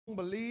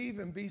Believe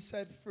and be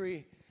set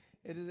free.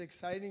 It is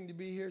exciting to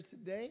be here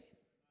today.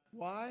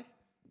 Why?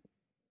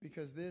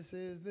 Because this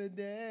is the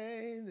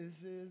day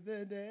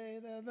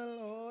that the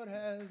Lord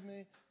has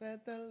made,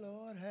 that the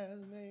Lord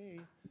has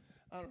made.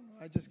 I don't know,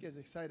 I just get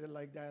excited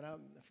like that.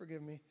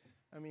 Forgive me.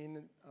 I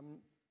mean,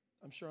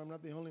 I'm sure I'm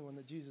not the only one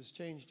that Jesus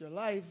changed your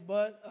life,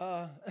 but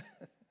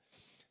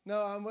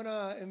no, I'm going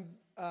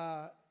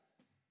to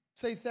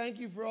say thank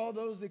you for all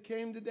those that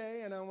came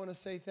today, and I want to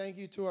say thank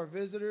you to our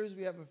visitors.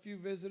 We have a few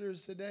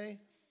visitors today.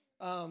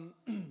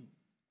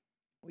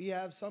 We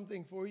have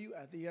something for you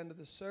at the end of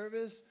the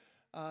service,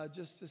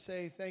 just to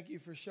say thank you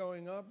for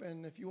showing up,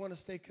 and if you want to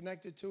stay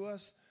connected to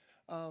us,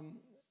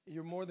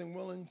 you're more than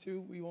willing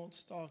to. We won't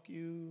stalk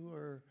you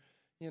or,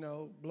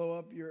 blow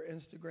up your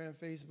Instagram,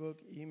 Facebook,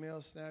 email,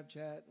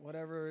 Snapchat,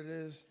 whatever it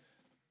is.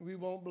 We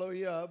won't blow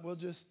you up. We'll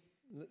just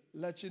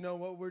let you know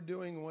what we're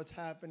doing and what's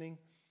happening.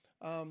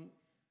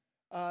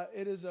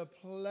 It is a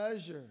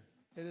pleasure.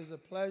 It is a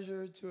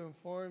pleasure to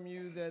inform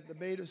you that the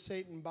Bait of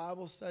Satan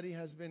Bible study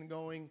has been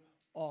going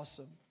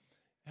awesome.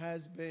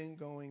 Has been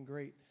going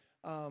great.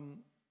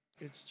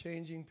 It's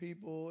changing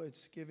people.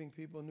 It's giving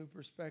people a new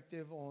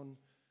perspective on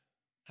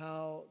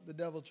how the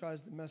devil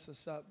tries to mess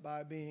us up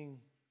by being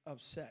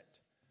upset.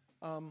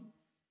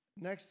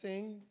 Next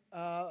thing,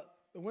 the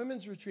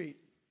women's retreat,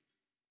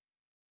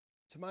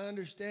 to my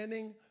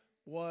understanding,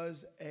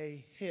 was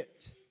a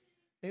hit.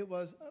 It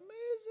was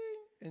amazing,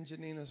 in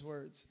Janina's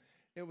words.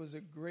 It was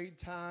a great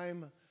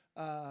time.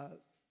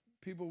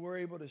 People were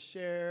able to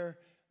share,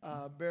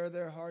 bear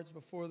their hearts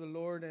before the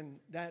Lord, and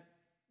that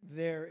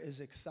there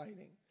is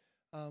exciting.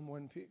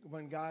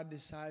 When God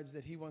decides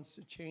that he wants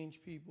to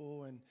change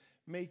people and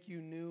make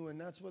you new,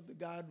 and that's what the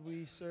God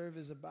we serve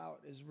is about,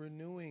 is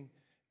renewing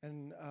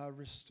and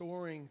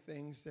restoring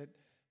things that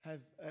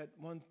have at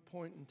one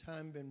point in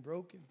time been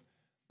broken.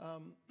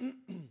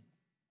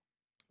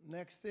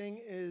 Next thing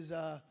is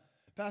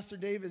Pastor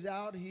Dave is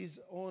out. He's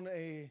on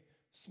a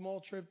small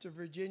trip to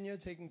Virginia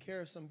taking care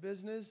of some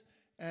business,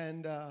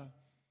 and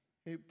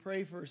he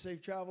pray for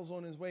safe travels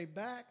on his way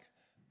back.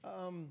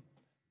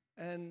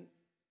 And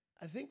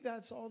I think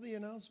that's all the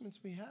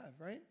announcements we have,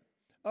 right?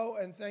 Oh,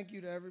 and thank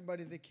you to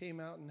everybody that came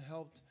out and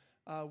helped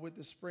with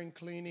the spring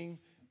cleaning.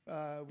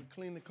 We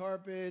cleaned the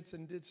carpets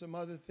and did some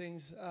other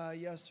things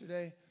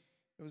yesterday.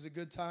 It was a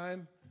good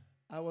time.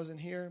 I wasn't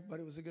here, but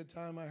it was a good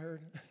time, I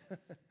heard.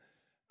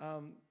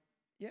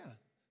 Yeah.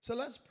 So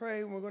let's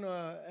pray. We're going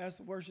to ask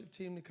the worship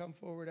team to come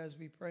forward as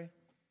we pray.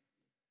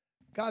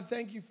 God,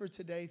 thank you for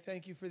today.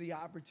 Thank you for the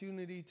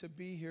opportunity to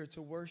be here,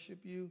 to worship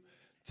you,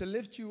 to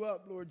lift you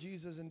up, Lord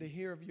Jesus, and to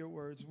hear of your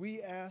words.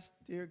 We ask,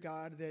 dear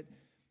God, that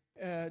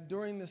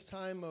during this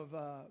time of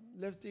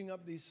lifting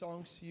up these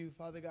songs to you,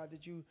 Father God,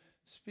 that you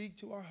speak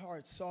to our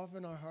hearts,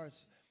 soften our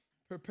hearts,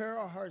 prepare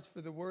our hearts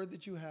for the word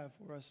that you have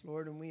for us,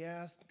 Lord. And we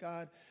ask,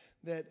 God,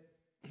 that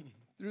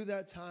through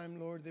that time,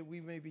 Lord, that we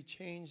may be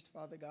changed,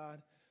 Father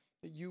God,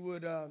 that you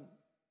would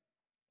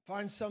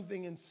find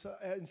something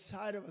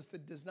inside of us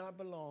that does not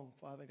belong,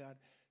 Father God.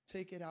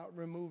 Take it out,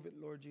 remove it,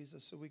 Lord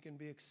Jesus, so we can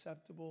be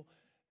acceptable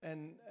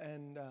and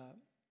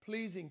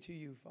pleasing to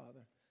you,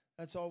 Father.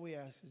 That's all we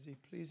ask, is to be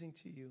pleasing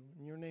to you.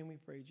 In your name we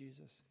pray,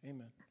 Jesus.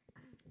 Amen.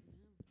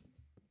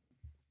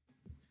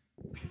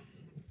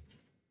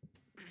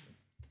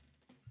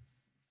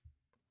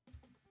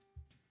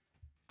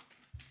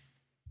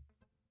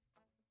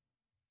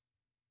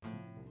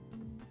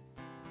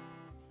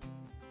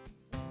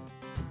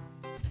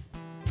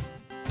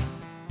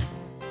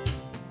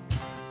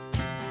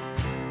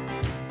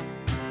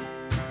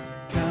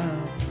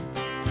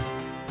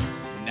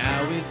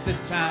 It's the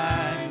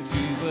time to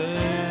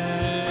worship.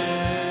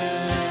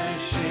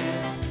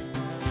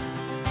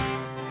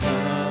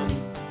 Come.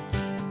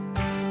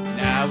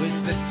 Now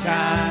is the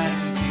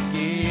time to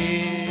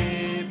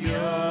give your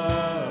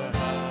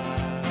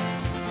heart.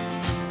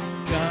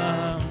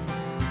 Come,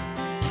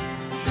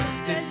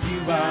 just as you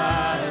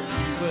are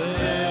to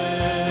worship.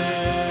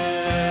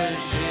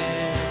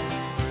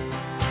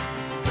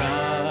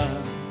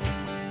 Come,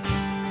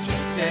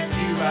 just as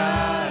you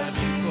are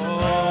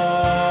before.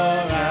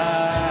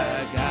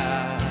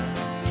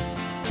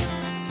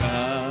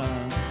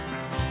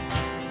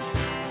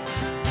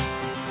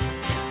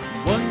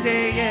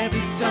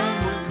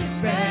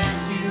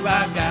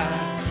 Our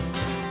God.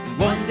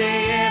 One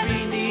day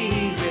every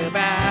knee will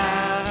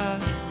bow.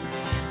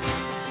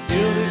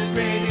 Still the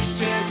greatest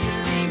treasure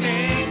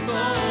remains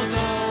for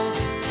those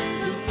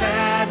who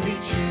gladly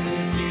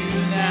choose you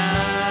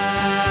now.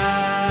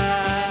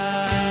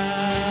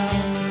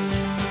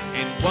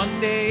 And one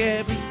day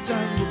every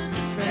tongue will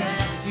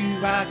confess you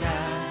are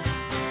God.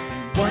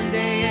 And one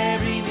day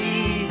every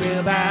knee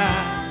will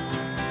bow.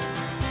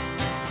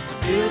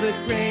 Still the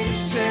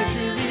greatest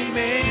treasure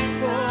remains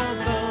for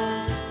those.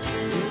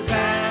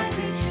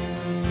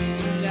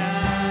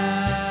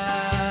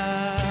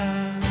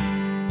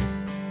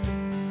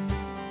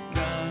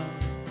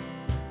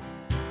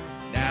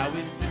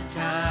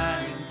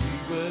 Time to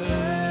worship.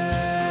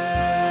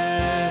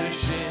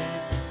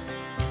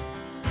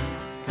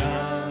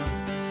 Come.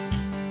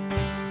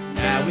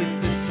 Now is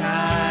the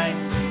time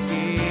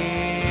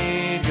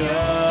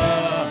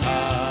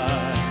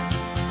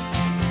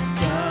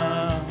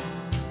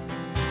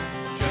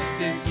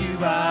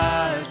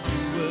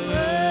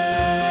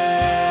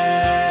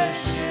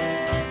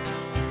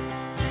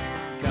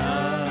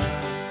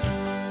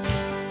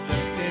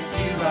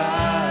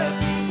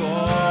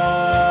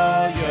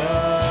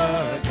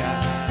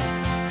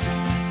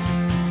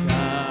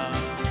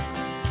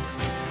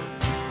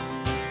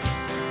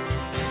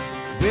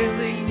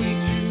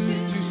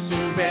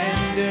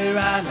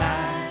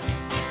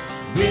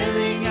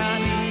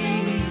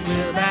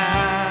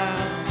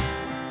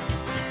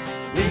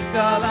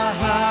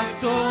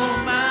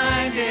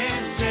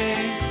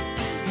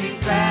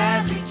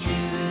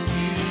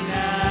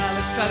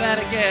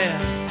that again.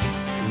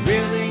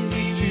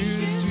 Willingly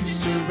choose to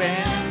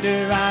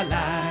surrender our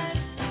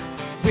lives.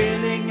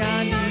 Willing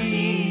our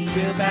knees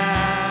will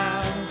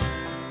bow.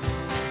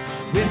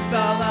 With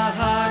all our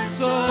heart,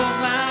 soul,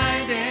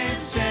 mind, and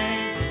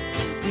strength,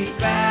 we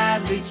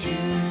gladly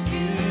choose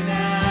you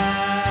now.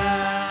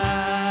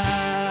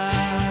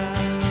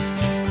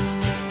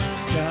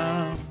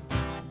 Come,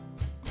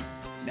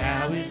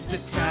 now is the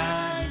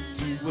time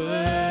to worship.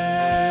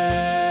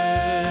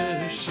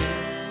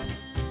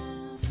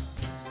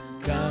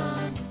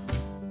 Come,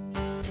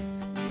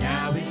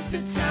 now is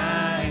the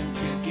time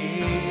to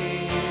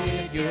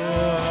give your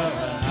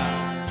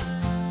heart.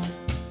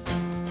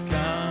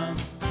 Come,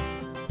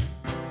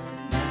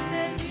 just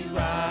as you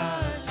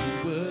are to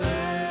worship.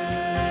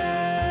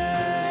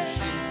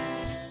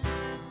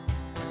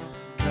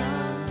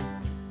 Come,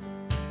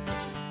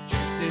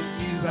 just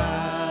as you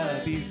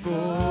are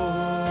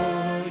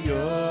before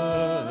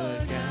your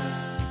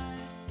God.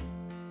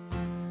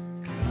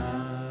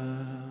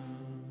 Come.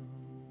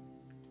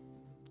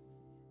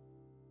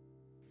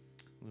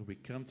 Lord, we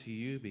come to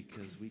you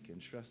because we can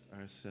trust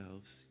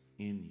ourselves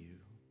in you.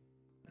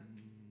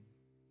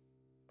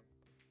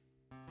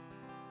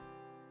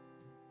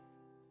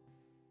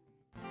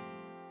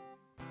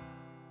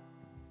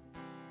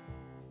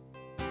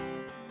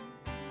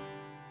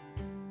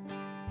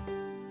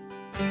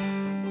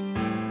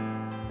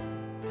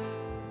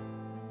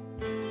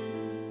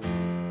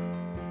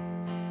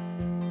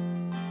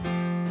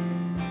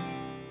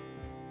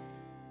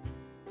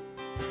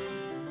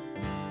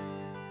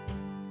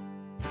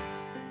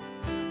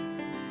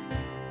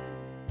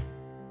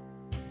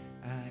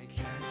 I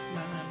cast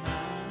my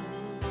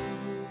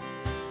mind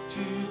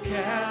to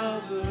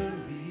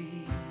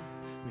Calvary,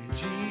 where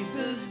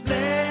Jesus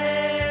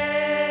bled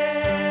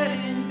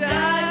and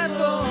died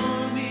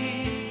for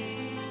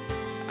me.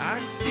 I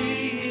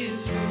see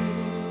his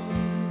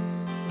wounds,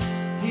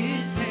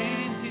 his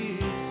hands,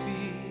 his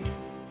feet,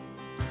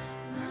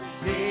 my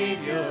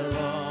Savior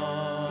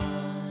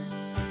on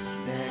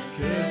that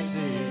cursed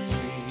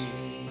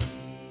tree.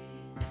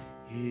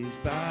 His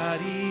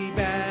body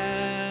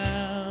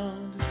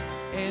bound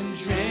and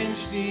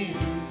drenched in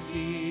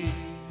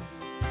tears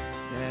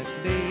that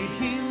laid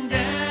him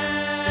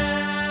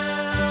down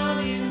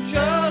in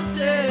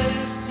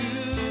Joseph's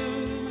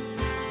tomb.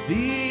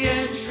 The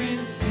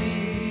entrance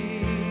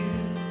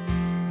sealed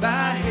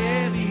by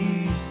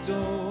heavy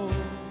stone,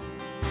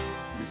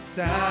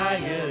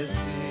 Messiah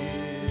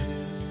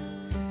still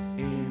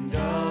and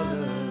all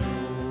alone.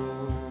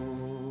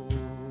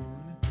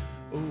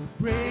 Oh,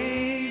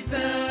 praise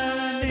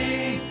the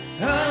name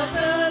of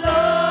the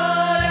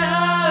Lord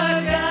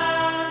our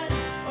God.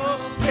 Oh,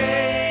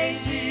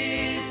 praise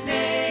his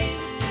name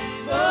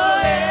forever.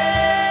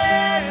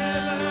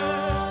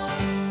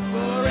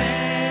 For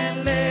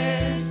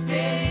endless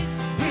days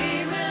we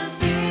will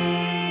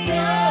sing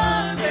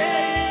your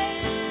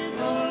praise.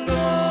 Oh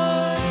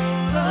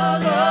Lord our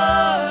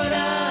God.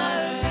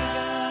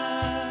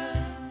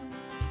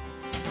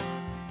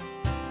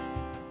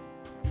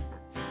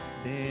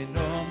 Then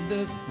on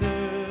the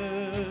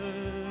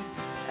third,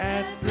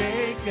 at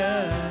break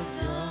of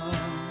dawn,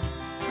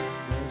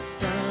 the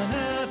Son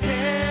of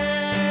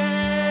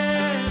Heaven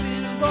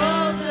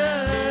rose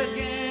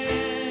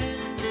again.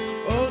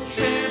 Oh,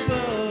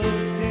 tremble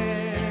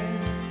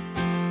death,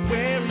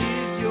 where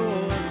is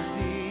your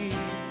sting?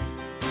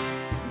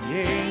 The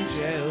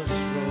angels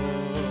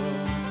roar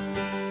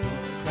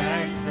for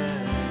Christ the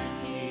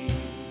King.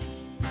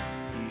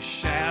 He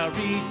shall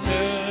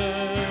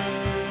return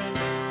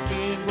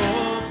in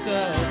robes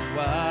of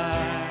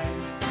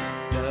white,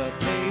 the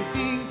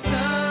blazing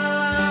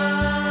sun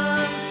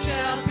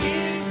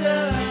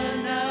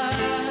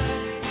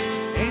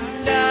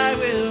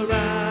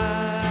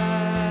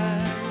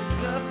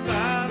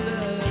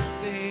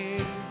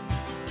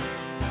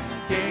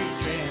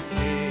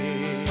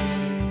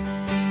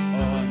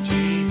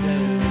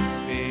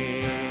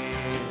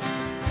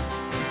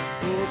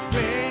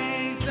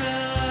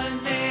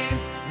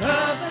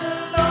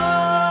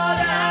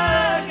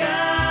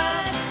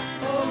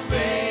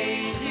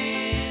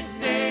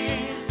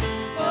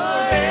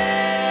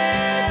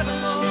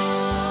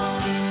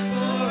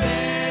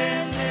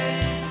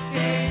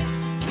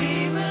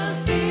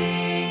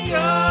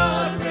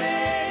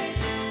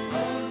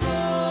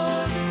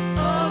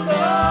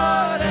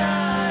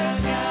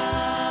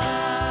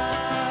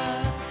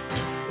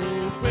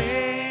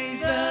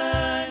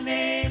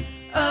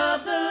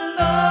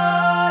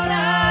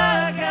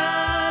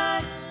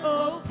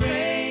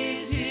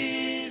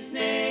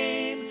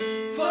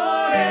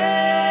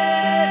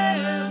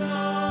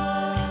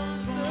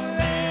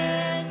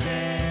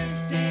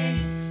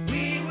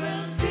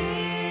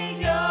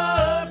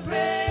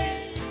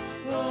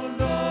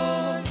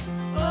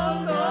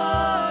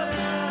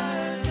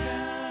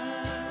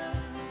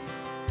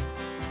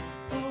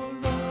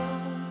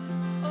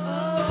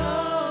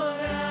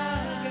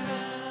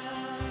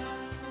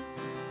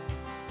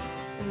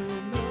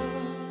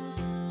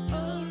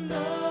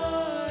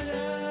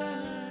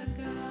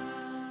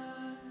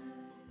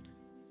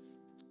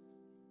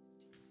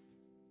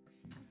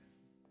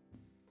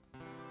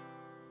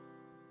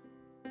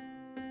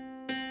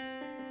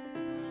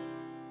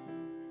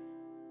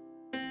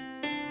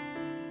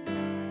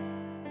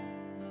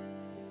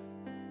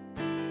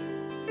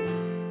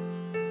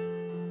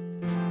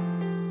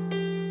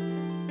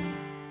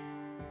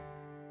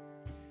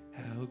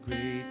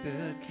great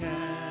the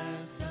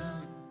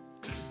chasm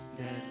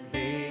that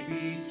lay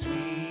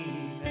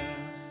between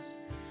us,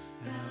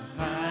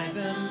 how high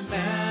the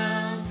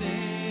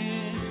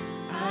mountain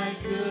I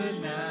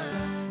could not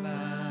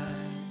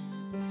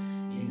climb.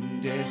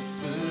 In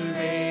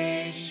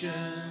desperation,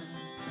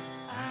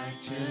 I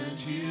turned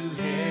to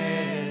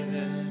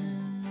heaven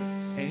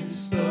and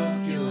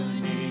spoke your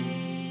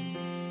name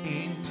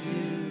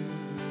into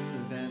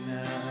the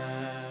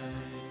night.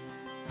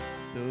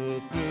 Though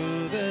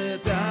through the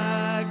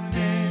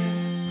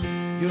darkness,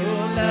 your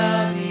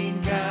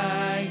loving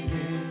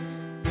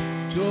kindness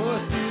tore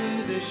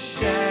through the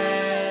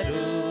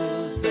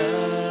shadows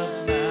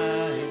of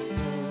my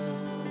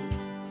soul.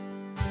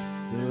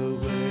 The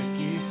work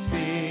is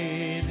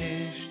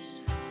finished,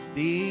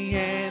 the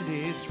end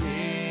is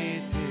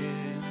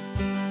written.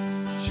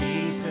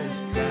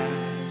 Jesus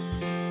Christ,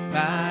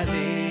 my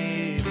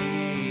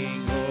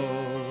living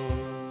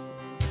hope.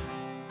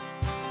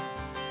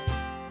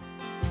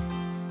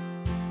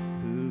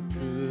 Who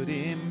could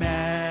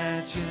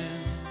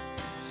imagine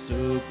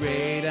so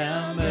great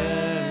a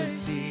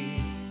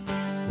mercy?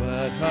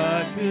 What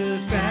heart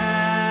could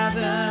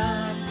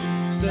fathom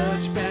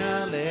such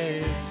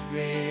boundless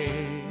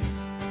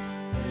grace?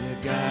 The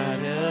God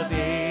of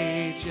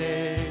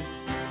ages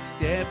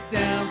stepped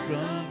down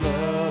from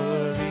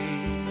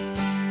glory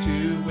to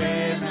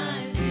wear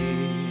my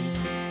sin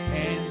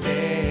and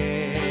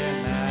bear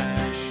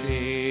my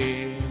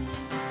shame.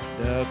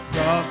 The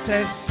cross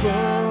has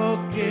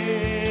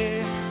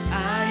spoken,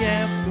 I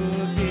am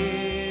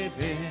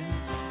forgiven.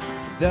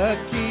 The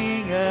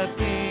King of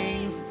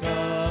Kings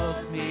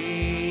calls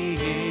me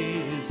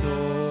his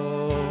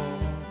own.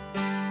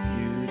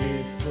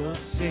 Beautiful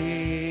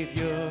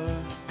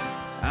Savior,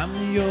 I'm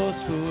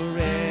yours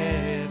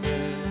forever.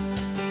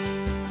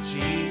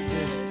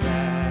 Jesus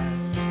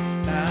Christ,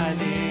 my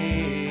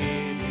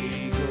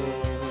living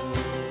hope.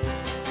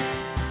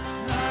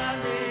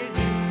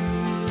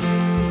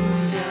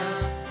 Hallelujah,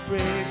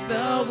 praise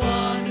the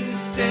one who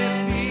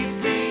set me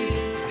free.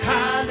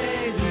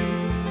 Hallelujah,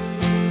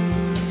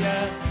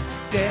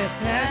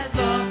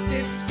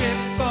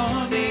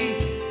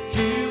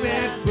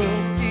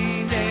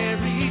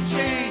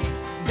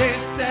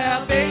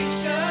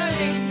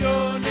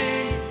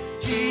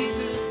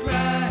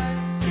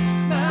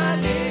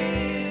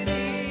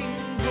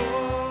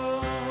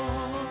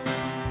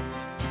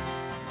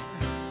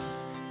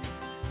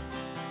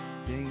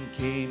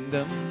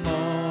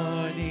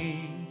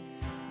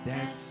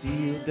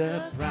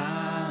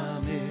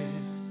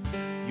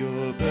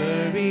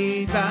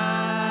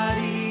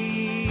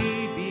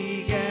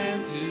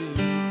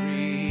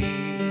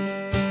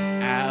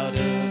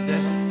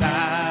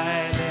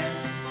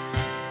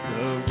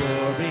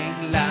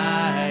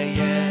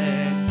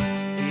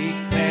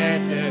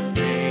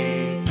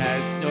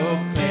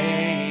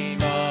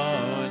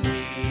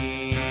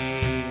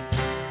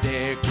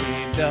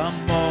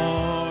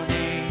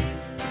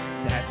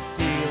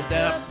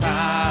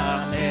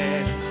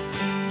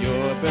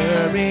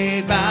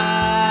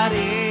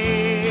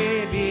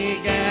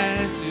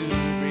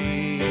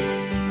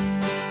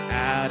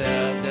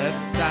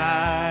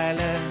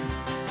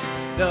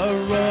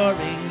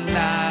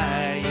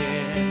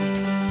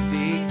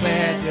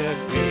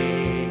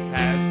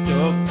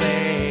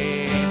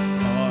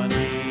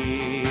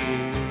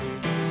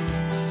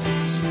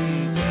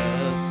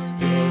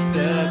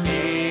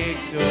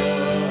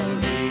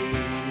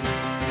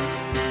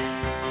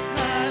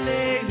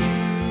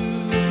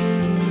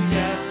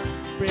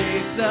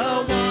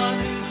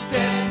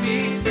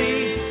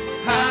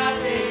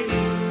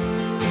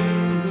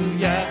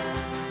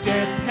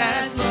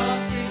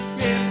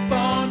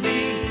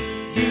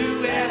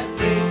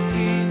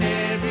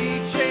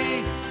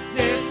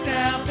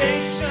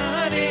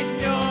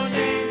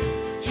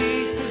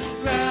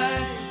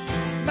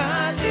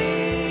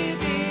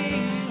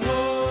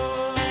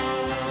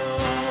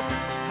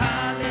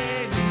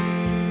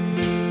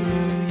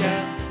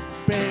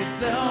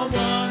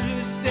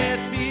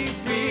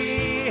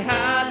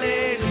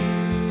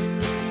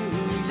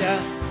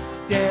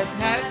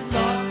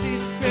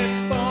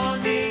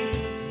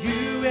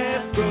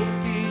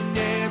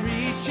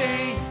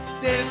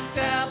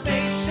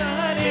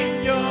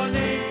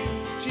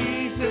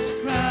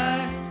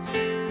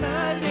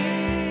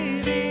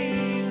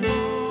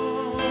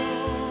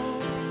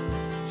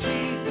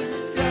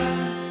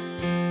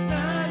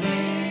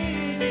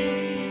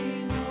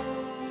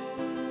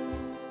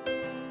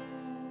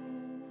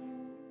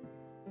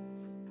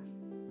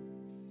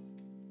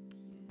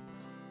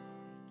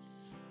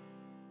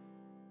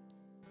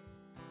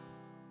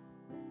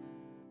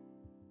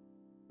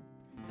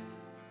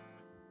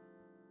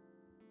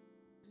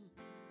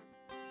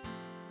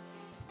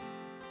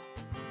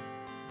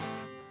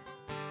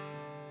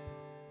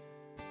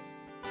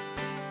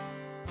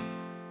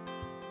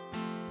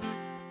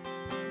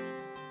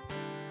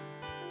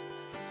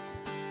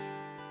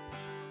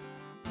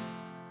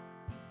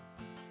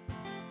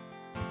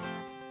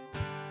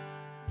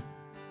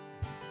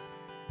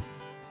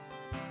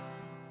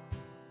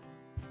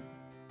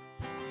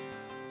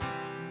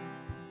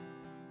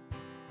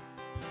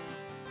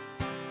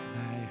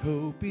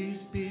 hope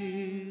is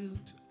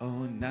built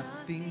on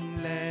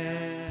nothing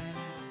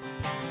less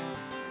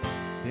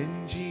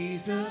than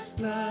Jesus'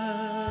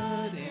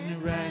 blood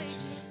and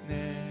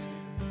righteousness.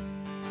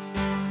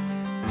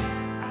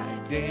 I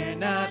dare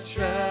not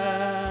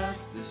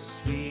trust the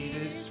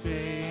sweetest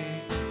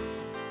frame,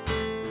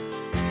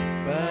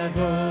 but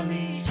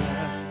only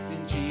trust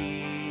in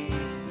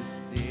Jesus'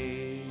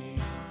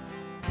 name.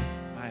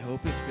 My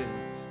hope is built.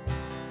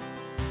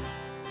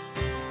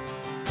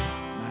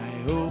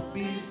 My hope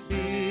is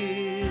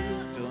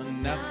built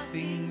on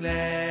nothing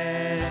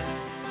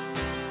less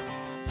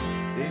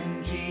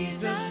than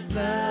Jesus'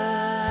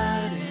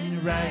 blood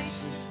and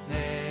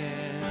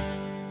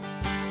righteousness.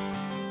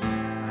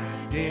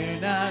 I dare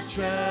not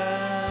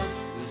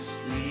trust the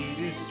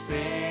sweetest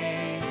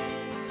frame,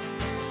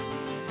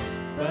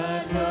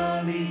 but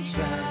only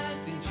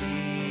trust in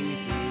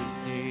Jesus'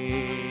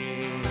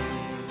 name.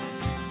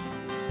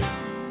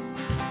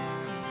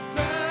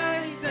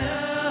 Christ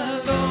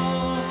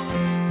alone,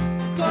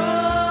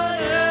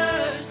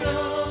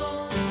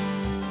 cornerstone,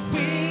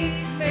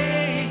 weak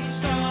made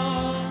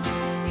strong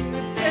in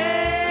the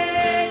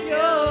Savior's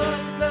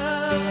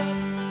love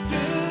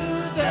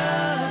through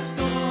the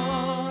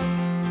storm.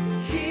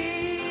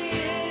 He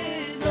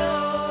is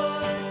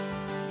Lord,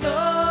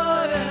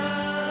 Lord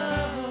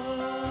of all.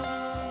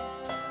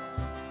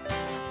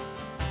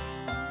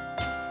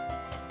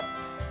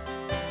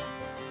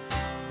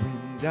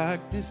 When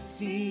darkness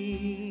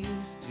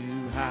seems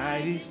to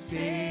hide his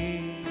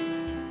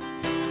face,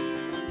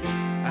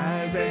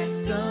 I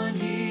rest on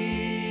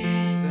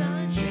his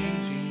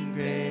unchanging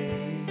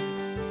grace.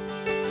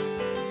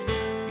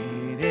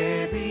 In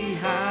every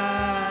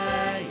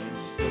high and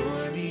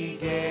stormy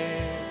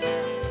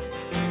gale,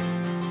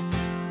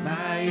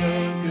 my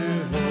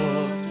anchor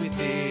holds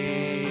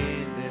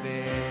within the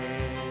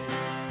veil.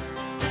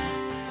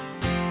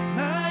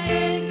 My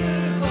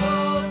anchor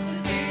holds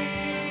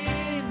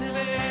within the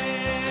veil.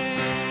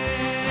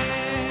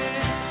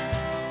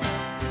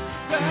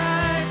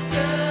 Christ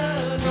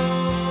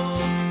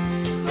alone,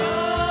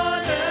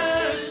 cornerstone,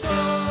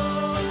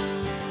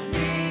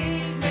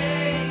 weak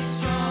made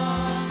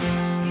strong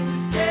in the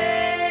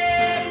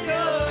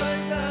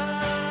Savior's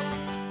love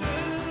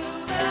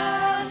through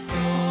the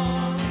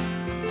storm.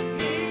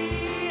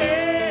 He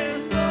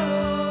is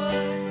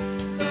Lord,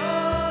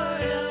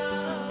 Lord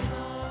of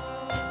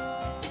all.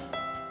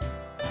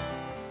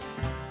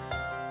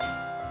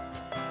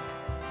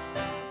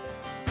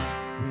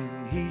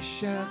 When he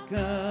shall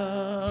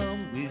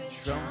come with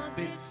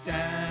trumpet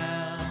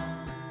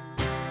sound,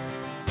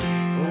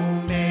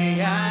 oh,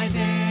 may I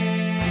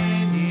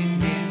then in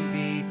him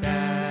be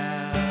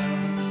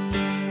found,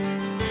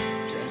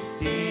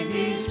 just in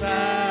his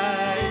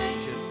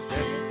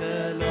righteousness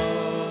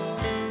alone,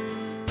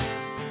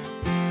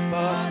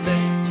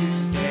 faultless to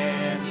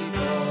stand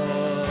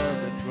before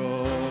the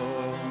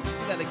throne. Do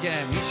that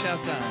again. He shall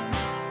come.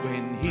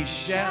 When he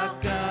shall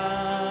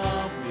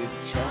come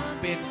with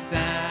trumpet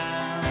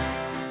sound,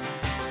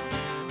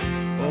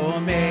 oh,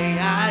 may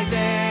I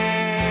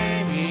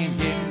then in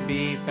him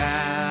be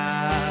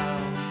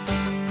found,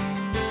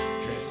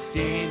 dressed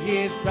in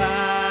his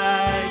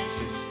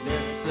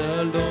righteousness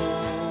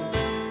alone,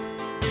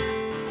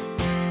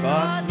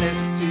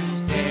 faultless to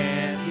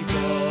stand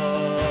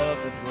before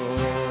the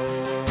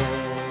throne.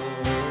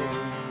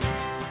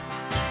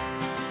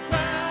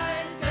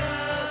 Christ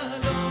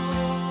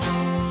alone,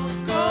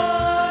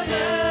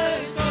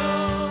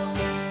 cornerstone,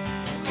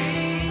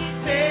 weak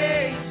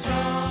made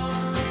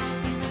strong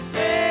in the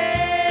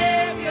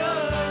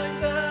Savior's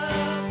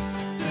love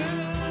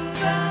through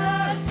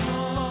the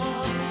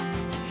storm.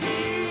 He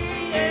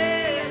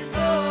is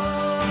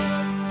Lord,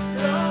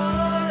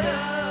 Lord of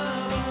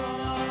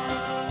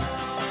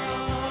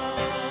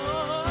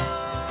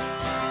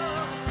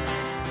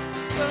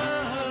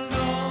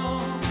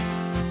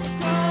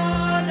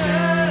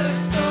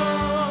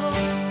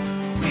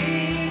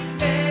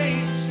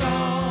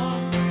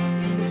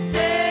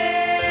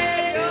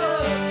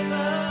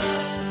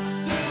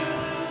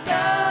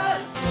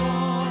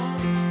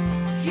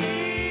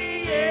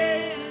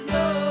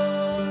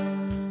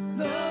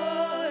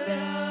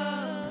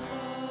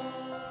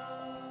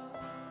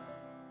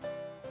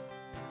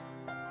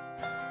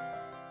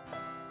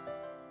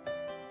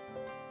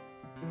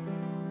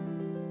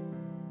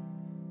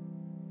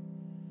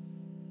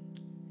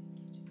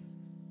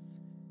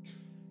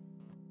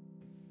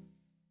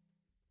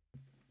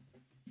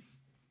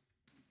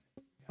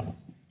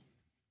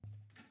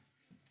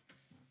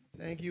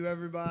Thank you,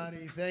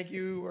 everybody. Thank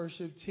you,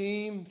 worship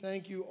team.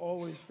 Thank you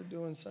always for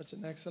doing such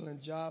an excellent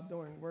job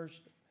during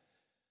worship.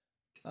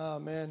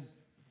 Man,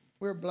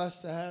 we're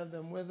blessed to have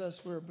them with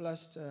us. We're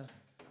blessed to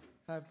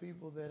have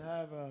people that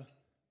have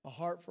a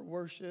heart for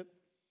worship.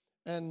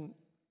 And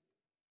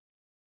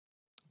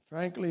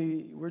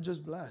frankly, we're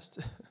just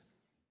blessed.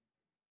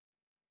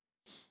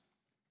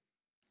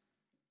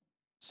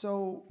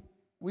 So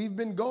we've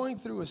been going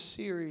through a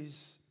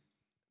series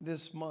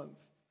this month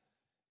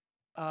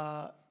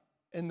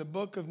in the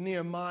book of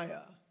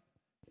Nehemiah.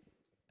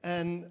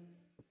 And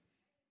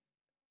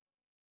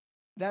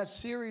that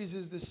series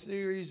is the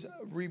series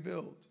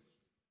Rebuild.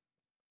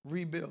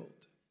 Rebuild.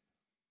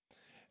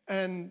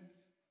 And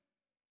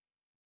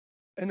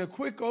in a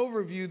quick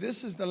overview,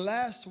 this is the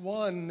last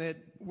one that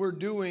we're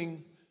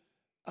doing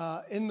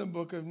in the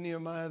book of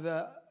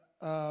Nehemiah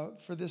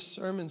for this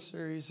sermon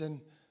series.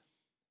 And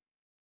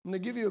I'm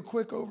going to give you a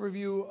quick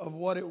overview of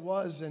what it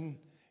was. And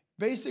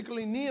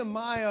basically,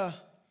 Nehemiah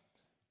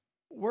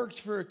worked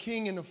for a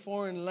king in a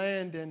foreign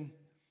land, and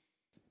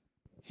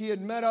he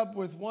had met up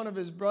with one of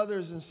his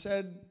brothers and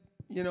said,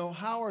 you know,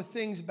 how are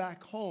things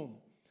back home?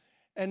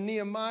 And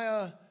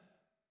Nehemiah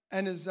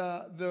and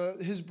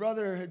his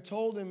brother had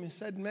told him, he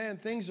said, man,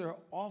 things are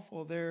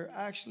awful. They're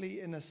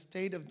actually in a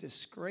state of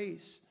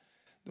disgrace.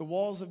 The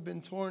walls have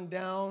been torn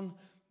down.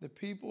 The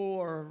people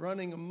are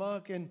running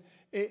amok, and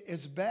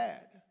it's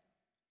bad.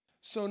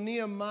 So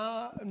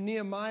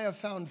Nehemiah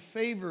found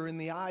favor in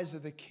the eyes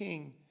of the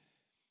king.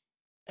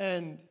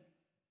 And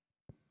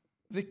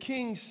the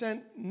king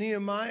sent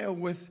Nehemiah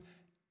with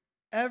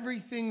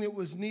everything that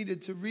was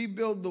needed to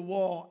rebuild the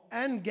wall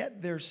and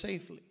get there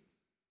safely.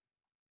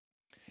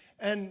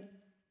 And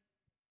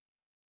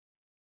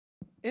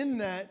in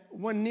that,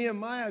 when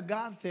Nehemiah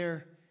got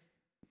there,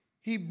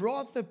 he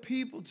brought the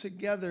people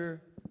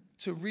together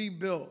to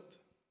rebuild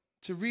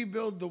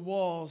the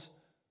walls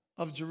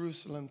of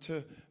Jerusalem,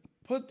 to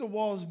put the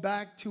walls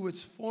back to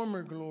its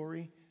former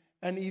glory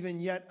and even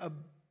yet a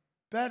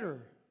better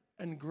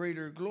and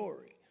greater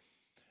glory.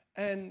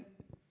 And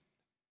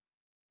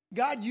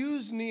God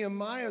used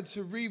Nehemiah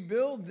to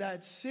rebuild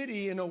that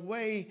city in a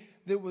way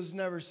that was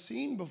never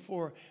seen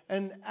before.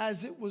 And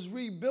as it was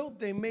rebuilt,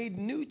 they made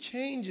new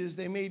changes.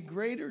 They made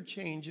greater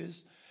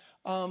changes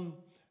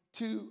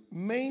to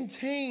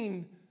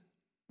maintain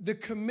the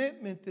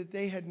commitment that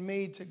they had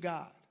made to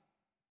God,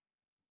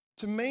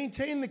 to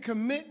maintain the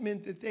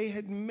commitment that they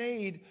had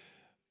made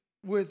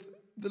with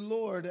the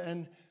Lord.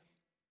 And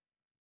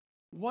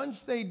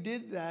once they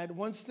did that,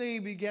 once they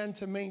began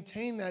to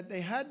maintain that, they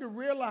had to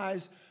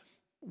realize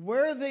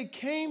where they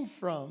came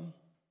from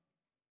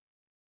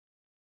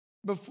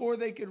before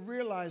they could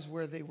realize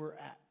where they were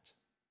at.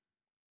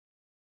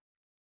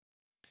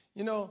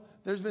 You know,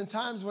 there's been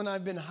times when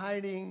I've been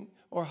hiding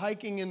or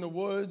hiking in the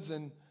woods,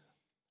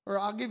 or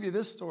I'll give you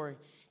this story.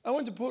 I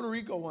went to Puerto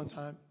Rico one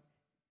time,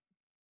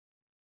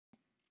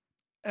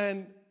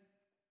 and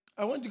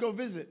I went to go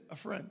visit a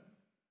friend.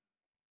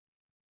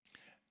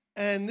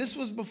 And this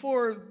was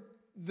before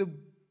the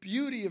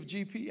beauty of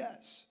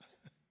GPS.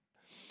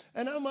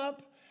 And I'm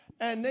up,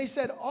 and they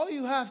said, all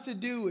you have to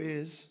do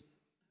is,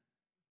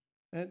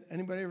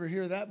 anybody ever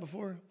hear that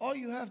before? All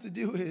you have to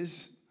do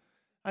is,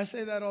 I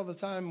say that all the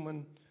time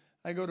when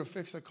I go to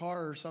fix a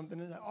car or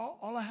something.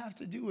 All I have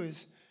to do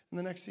is, and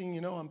the next thing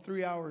you know, I'm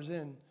 3 hours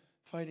in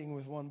fighting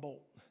with one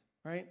bolt,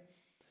 right?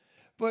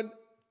 But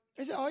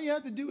they said, all you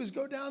have to do is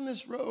go down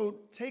this road,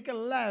 take a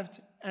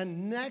left,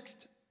 and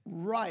next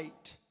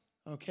right,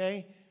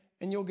 okay?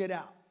 And you'll get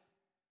out.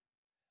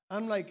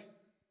 I'm like,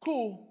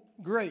 cool,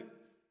 great.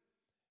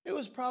 It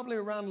was probably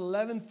around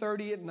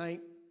 11:30 at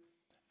night,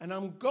 and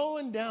I'm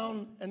going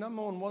down, and I'm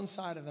on one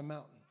side of the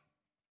mountain.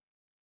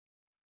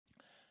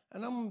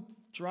 And I'm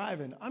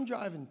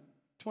driving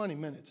 20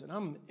 minutes, and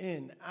I'm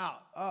in,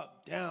 out,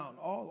 up, down,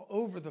 all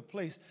over the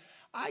place.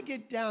 I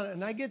get down,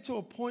 and I get to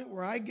a point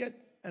where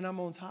and I'm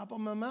on top of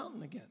my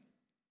mountain again.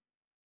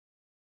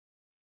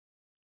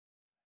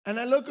 And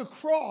I look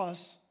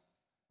across,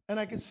 and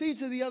I can see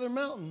to the other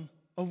mountain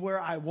of where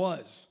I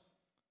was.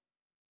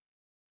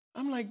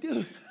 I'm like,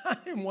 dude, I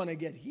didn't want to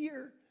get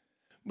here.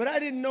 But I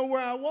didn't know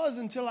where I was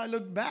until I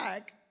looked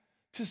back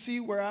to see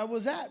where I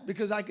was at,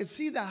 because I could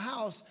see the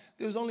house.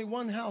 There was only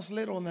one house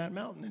lit on that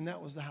mountain, and that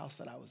was the house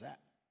that I was at.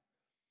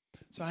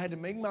 So I had to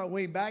make my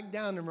way back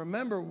down and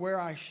remember where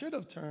I should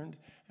have turned,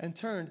 and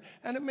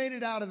it made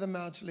it out of the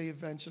mountain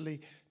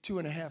eventually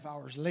 2.5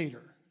 hours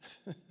later.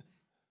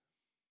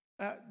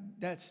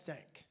 That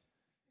stank.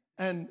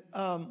 And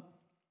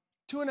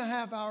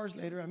 2.5 hours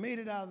later, I made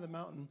it out of the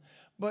mountain,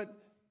 but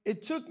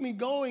it took me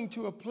going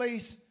to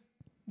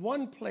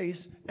one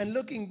place, and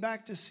looking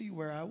back to see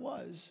where I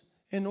was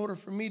in order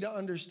for me to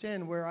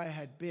understand where I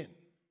had been.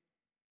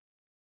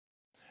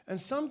 And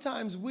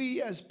sometimes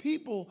we as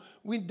people,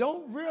 we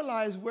don't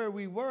realize where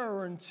we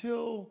were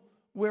until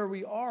we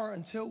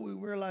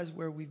realize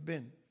where we've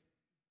been.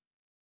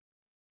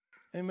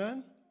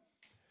 Amen?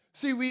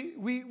 See,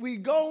 we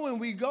go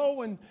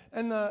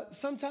and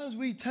sometimes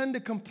we tend to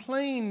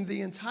complain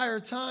the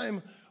entire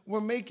time we're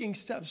making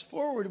steps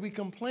forward. We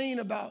complain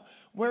about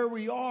where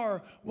we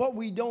are, what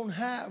we don't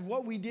have,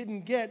 what we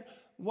didn't get,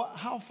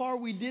 how far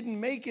we didn't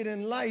make it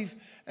in life.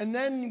 And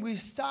then we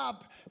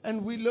stop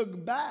and we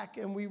look back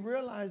and we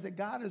realize that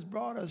God has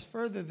brought us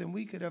further than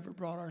we could ever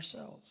brought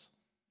ourselves.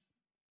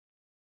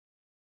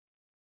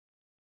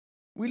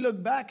 We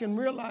look back and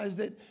realize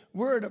that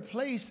we're at a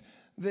place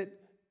that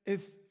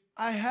if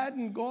I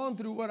hadn't gone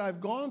through what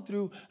I've gone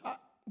through,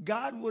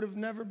 God would have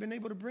never been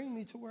able to bring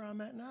me to where I'm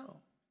at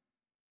now.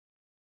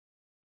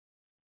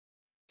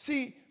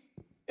 See,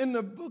 in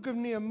the book of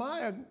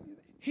Nehemiah,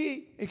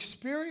 he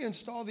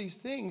experienced all these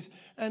things.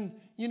 And,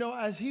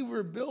 as he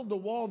rebuilt the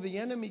wall, the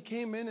enemy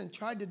came in and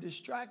tried to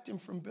distract him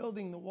from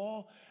building the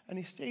wall. And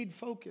he stayed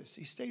focused.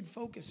 He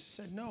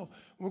said, no,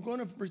 we're going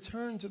to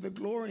return to the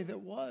glory that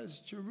was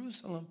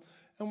Jerusalem.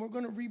 And we're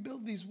going to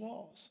rebuild these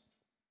walls.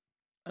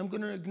 I'm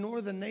going to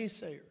ignore the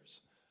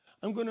naysayers.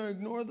 I'm going to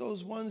ignore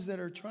those ones that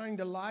are trying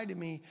to lie to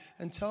me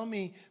and tell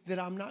me that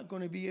I'm not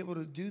going to be able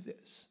to do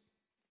this.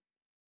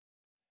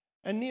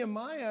 And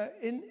Nehemiah,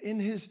 in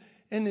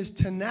his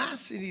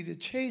tenacity to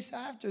chase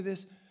after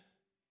this,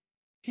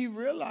 he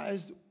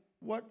realized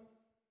what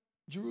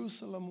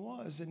Jerusalem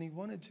was, and he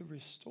wanted to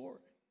restore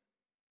it.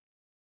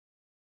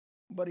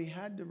 But he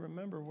had to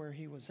remember where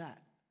he was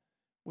at,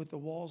 with the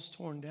walls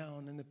torn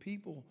down and the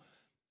people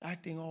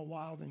acting all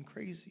wild and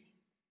crazy.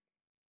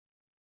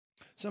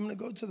 So I'm going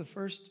to go to the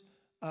first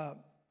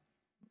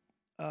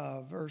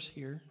verse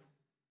here.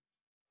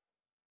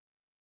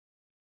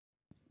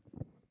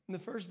 In the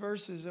first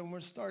verses, and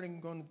we're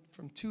going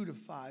from 2 to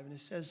 5, and it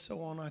says,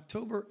 so on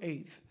October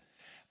 8th,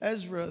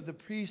 Ezra the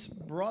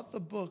priest brought the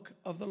book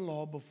of the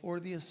law before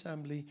the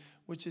assembly,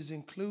 which is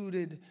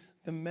included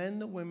the men,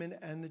 the women,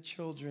 and the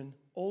children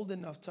old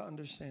enough to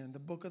understand. The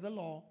book of the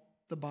law,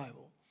 the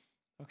Bible,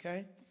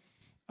 okay?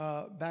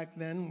 Back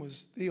then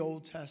was the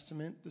Old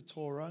Testament, the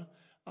Torah,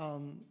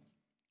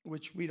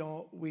 which we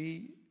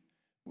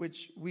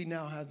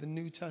now have the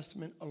New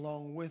Testament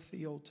along with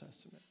the Old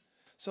Testament.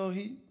 So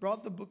he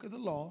brought the book of the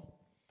law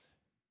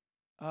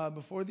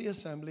before the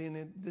assembly,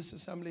 and this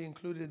assembly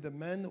included the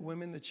men, the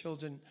women, the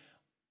children,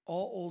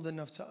 all old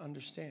enough to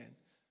understand.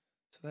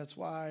 So that's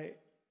why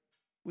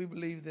we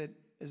believe that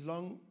as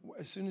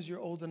soon as you're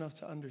old enough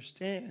to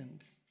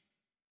understand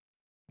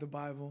the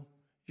Bible,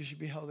 you should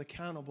be held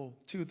accountable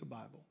to the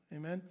Bible.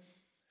 Amen?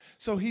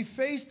 So he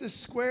faced the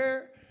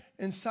square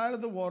inside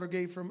of the water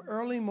gate from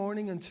early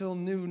morning until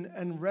noon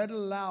and read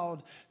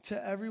aloud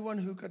to everyone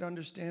who could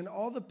understand.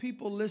 All the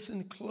people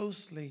listened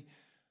closely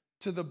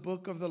to the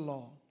book of the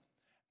law.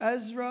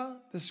 Ezra,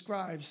 the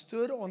scribe,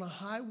 stood on a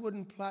high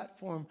wooden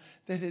platform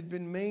that had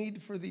been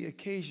made for the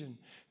occasion.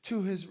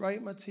 To his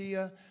right,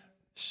 Matthiah,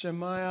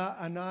 Shemaiah,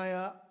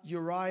 Ananiah,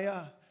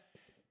 Uriah,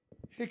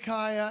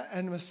 Hilkiah,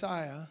 and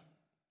Messiah.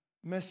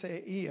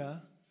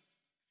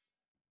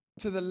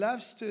 To the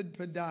left stood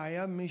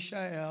Pedaiah,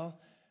 Mishael,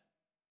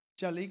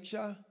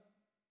 Jaliksha,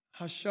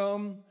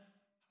 Hashum,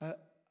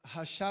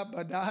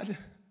 Hashabadad,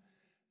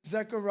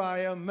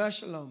 Zechariah,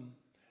 Meshullam.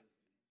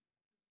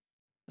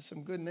 That's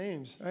some good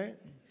names, right?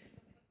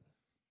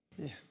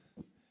 Yeah.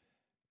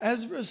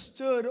 Ezra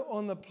stood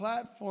on the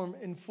platform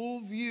in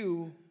full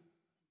view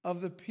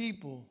of the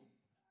people.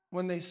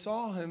 When they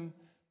saw him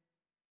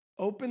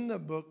open the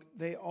book,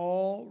 they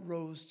all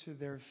rose to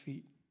their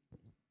feet.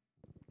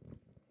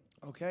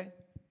 Okay?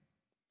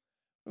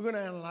 We're going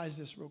to analyze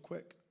this real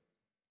quick.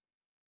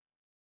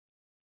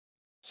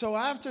 So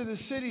after the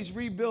city's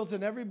rebuilt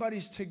and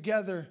everybody's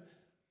together,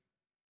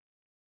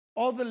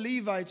 all the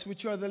Levites,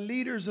 which are the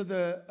leaders of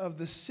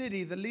the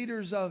city, the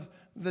leaders of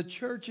the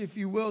church, if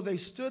you will, they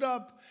stood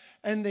up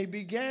and they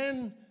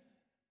began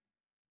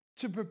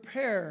to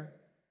prepare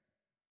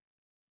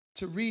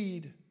to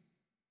read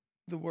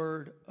the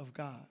word of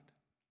God.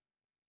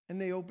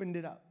 And they opened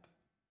it up.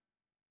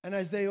 And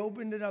as they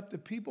opened it up, the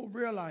people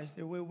realized,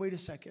 wait a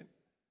second.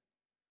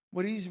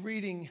 What he's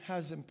reading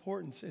has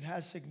importance. It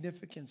has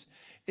significance.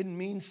 It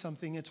means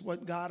something. It's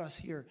what got us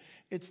here.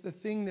 It's the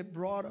thing that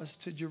brought us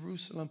to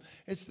Jerusalem.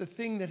 It's the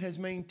thing that has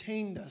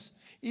maintained us.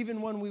 Even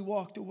when we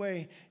walked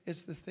away,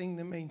 it's the thing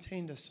that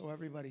maintained us. So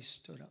everybody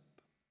stood up.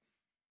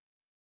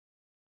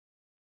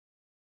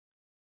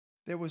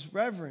 There was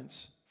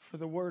reverence for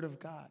the word of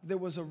God. There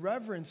was a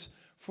reverence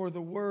for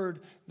the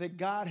word that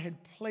God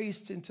had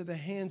placed into the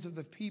hands of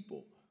the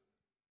people.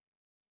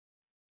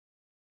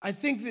 I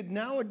think that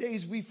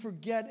nowadays we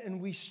forget and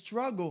we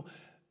struggle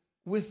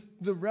with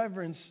the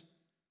reverence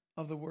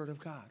of the word of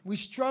God. We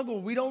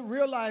struggle. We don't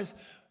realize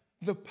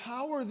the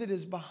power that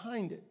is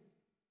behind it.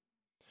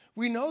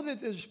 We know that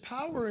there's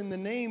power in the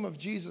name of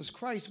Jesus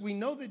Christ. We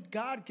know that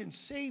God can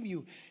save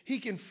you. He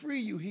can free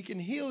you. He can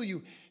heal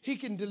you. He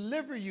can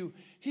deliver you.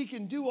 He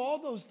can do all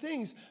those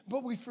things.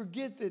 But we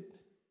forget that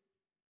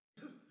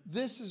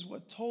this is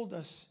what told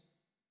us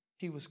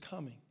he was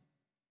coming.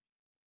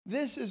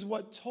 This is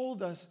what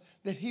told us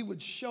that he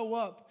would show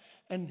up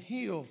and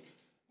heal,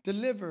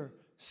 deliver,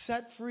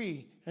 set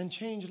free, and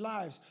change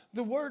lives.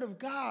 The word of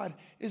God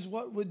is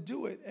what would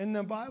do it. And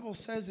the Bible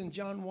says in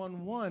John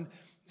 1:1,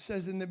 it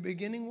says, in the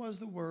beginning was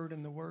the Word,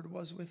 and the Word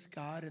was with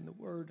God, and the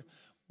Word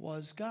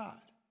was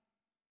God.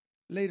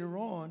 Later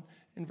on,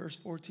 in verse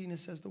 14, it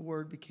says the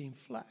Word became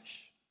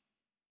flesh.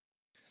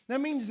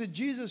 That means that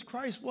Jesus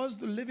Christ was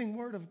the living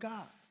Word of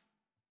God.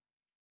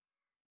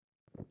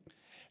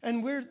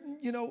 And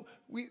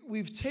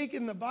we've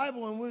taken the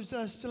Bible and we're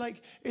just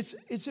like,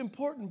 it's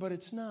important, but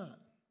it's not.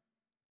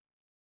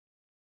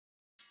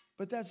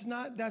 But that's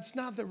not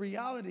the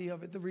reality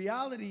of it. The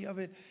reality of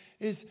it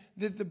is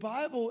that the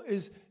Bible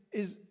is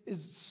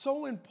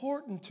so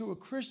important to a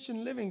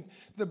Christian living.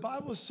 The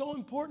Bible is so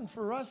important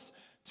for us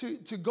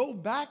to go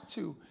back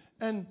to.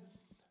 And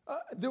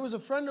There was a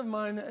friend of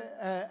mine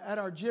at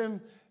our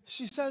gym.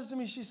 She says to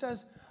me, she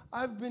says,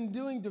 I've been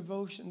doing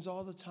devotions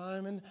all the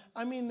time. And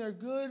I mean, they're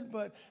good,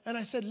 and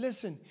I said,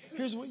 listen,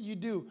 here's what you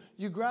do.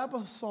 You grab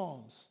a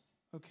Psalms,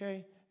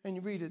 okay, and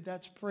you read it.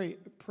 That's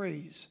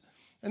praise.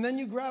 And then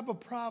you grab a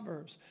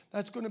Proverbs.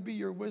 That's going to be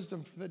your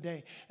wisdom for the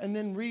day. And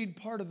then read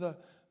part of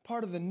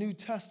the New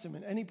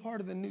Testament, any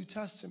part of the New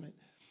Testament.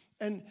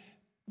 And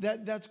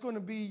that's going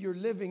to be your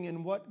living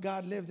in what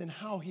God lived and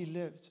how he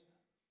lived.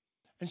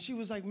 And she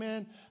was like,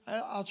 man,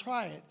 I'll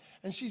try it.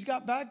 And she's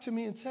got back to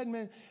me and said,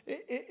 man,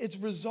 it's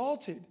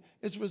resulted.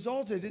 It's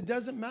resulted. It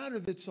doesn't matter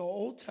that it's the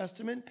Old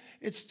Testament.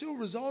 It's still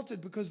resulted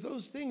because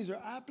those things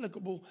are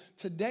applicable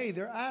today.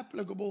 They're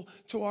applicable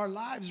to our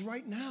lives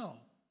right now.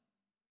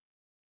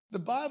 The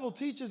Bible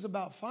teaches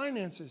about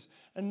finances,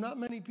 and not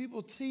many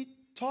people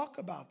talk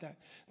about that.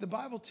 The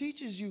Bible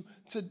teaches you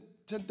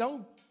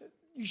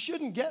you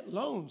shouldn't get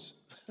loans.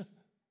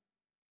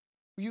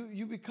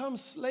 You become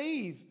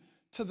slave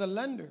to the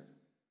lender.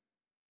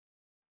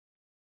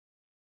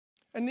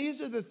 And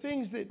these are the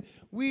things that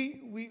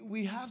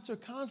we have to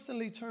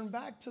constantly turn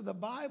back to the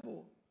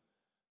Bible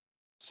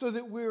so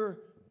that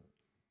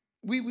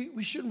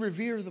we should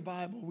revere the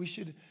Bible. We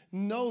should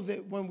know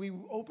that when we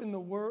open the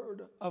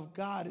Word of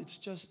God, it's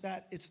just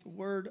that. It's the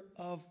Word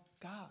of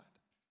God.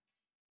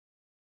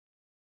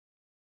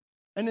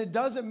 And it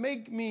doesn't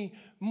make me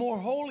more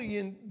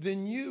holy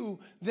than you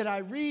that I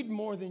read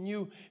more than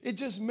you. It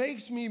just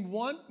makes me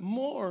want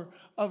more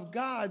of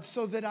God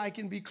so that I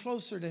can be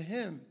closer to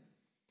him.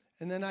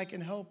 And then I can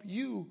help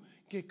you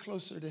get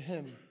closer to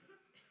him.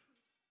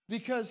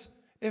 Because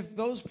if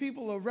those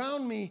people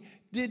around me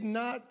did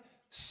not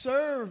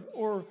serve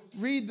or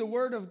read the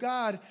Word of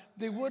God,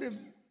 they would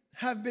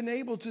have been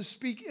able to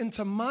speak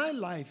into my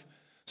life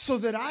so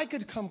that I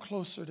could come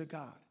closer to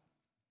God.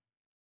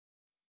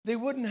 They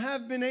wouldn't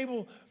have been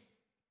able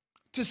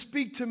to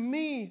speak to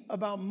me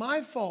about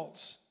my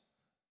faults,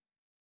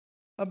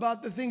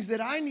 about the things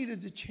that I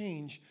needed to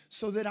change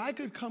so that I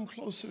could come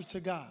closer to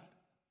God.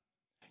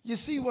 You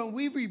see, when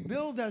we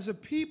rebuild as a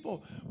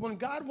people, when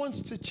God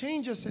wants to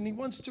change us and he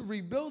wants to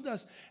rebuild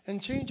us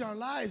and change our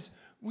lives,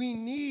 we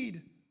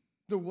need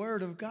the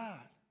Word of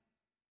God.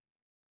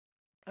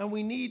 And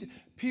we need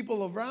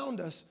people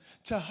around us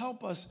to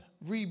help us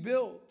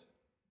rebuild.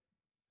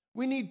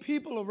 We need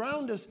people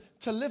around us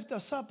to lift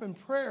us up in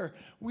prayer.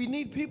 We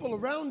need people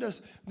around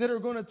us that are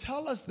going to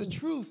tell us the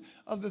truth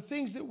of the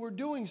things that we're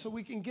doing so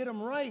we can get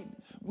them right.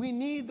 We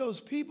need those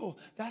people.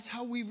 That's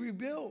how we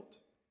rebuild.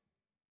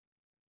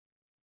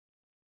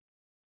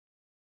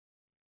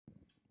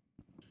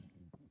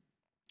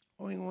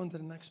 Going on to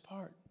the next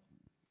part.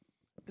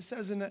 It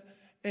says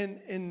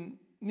in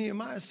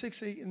Nehemiah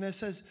 6:8, and it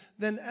says,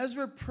 then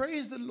Ezra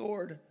praised the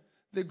Lord,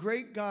 the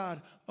great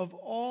God of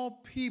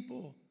all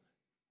people,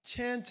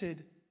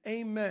 chanted,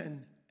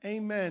 Amen,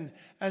 Amen.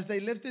 As they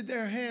lifted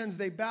their hands,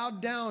 they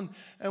bowed down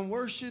and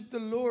worshiped the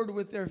Lord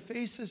with their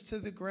faces to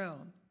the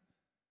ground.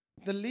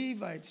 The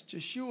Levites,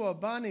 Jeshua,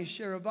 Bani,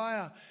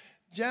 Sherebiah,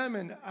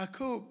 Jamin,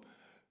 Akub,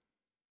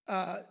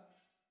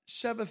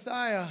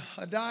 Shebathiah,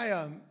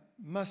 Hadiah,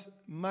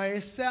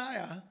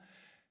 Maaseiah,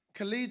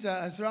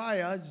 Kelita,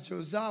 Azariah,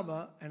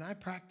 Jozabah, and I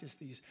practice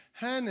these,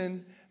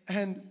 Hanan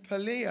and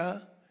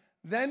Peliah,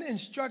 then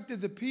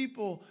instructed the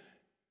people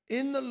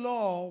in the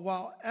law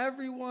while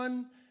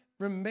everyone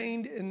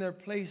remained in their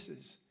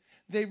places.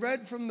 They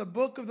read from the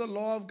book of the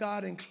law of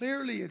God and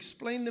clearly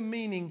explained the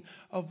meaning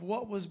of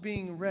what was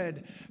being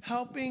read,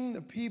 helping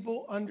the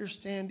people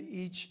understand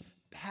each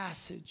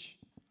passage.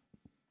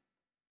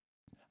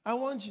 I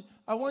want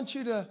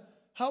you to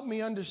help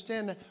me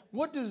understand that.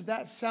 What does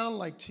that sound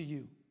like to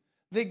you?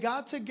 They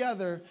got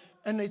together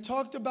and they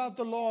talked about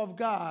the law of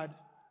God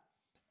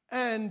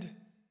and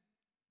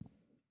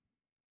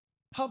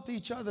helped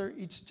each other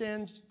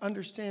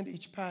understand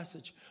each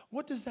passage.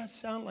 What does that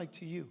sound like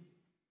to you?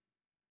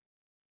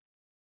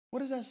 What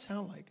does that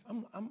sound like?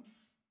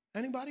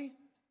 Anybody?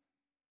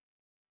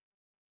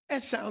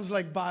 It sounds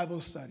like Bible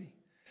study.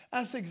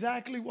 That's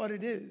exactly what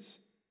it is.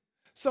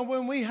 So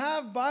when we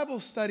have Bible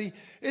study,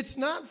 it's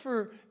not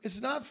for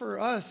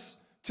us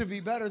to be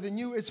better than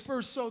you. It's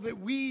so that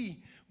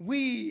we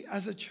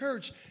as a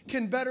church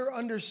can better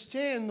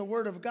understand the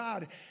Word of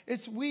God.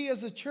 It's we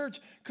as a church,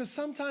 because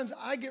sometimes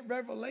I get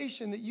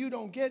revelation that you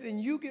don't get, and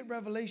you get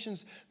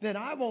revelations that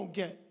I won't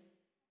get.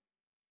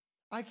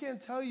 I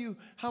can't tell you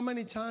how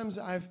many times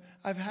I've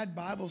had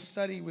Bible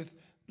study with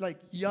like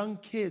young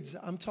kids.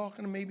 I'm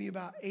talking maybe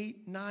about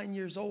 8, 9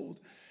 years old.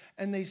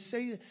 And they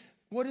say,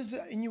 what is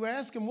it? And you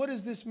ask them, what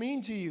does this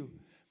mean to you?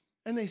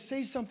 And they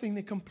say something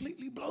that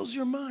completely blows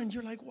your mind.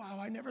 You're like, wow,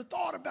 I never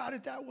thought about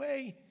it that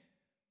way.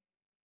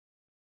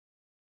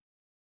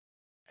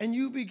 And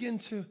you begin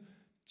to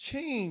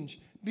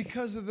change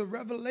because of the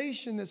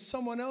revelation that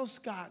someone else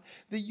got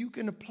that you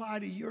can apply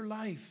to your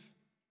life.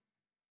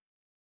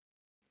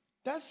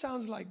 That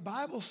sounds like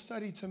Bible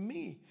study to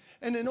me.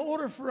 And in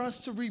order for us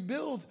to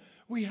rebuild,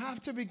 we have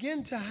to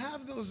begin to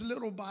have those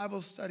little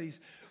Bible studies.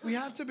 We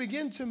have to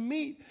begin to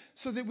meet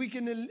so that we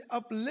can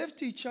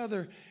uplift each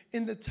other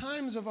in the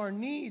times of our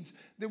needs,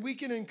 that we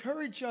can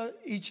encourage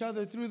each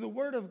other through the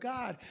Word of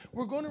God.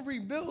 We're going to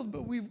rebuild,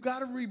 but we've got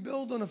to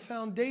rebuild on a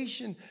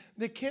foundation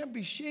that can't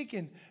be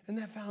shaken. And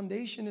that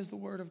foundation is the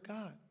Word of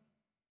God.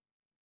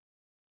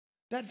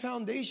 That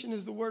foundation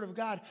is the Word of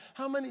God.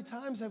 How many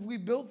times have we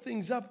built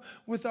things up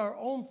with our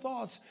own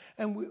thoughts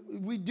and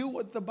we do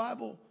what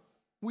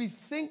we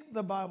think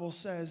the Bible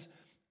says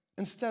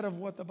instead of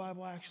what the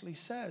Bible actually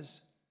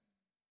says?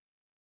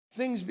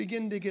 Things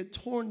begin to get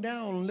torn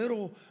down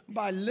little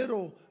by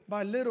little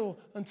by little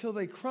until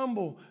they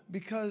crumble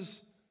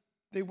because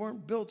they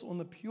weren't built on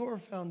the pure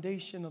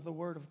foundation of the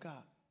Word of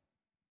God.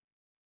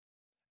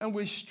 And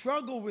we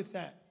struggle with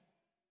that.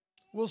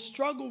 We'll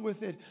struggle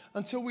with it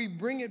until we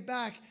bring it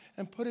back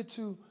and put it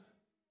to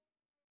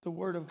the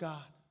Word of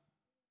God.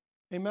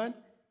 Amen?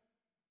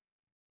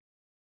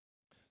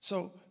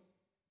 So,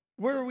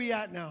 where are we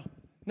at now?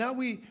 Now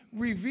we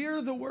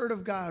revere the Word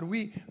of God.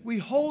 We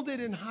hold it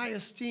in high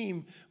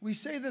esteem. We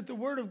say that the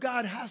Word of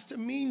God has to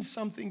mean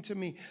something to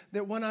me.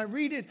 That when I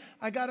read it,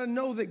 I got to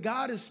know that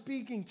God is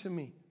speaking to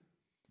me.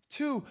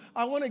 2,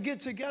 I want to get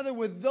together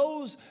with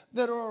those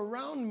that are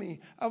around me.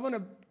 I want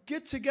to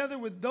get together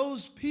with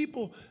those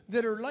people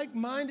that are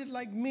like-minded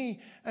like me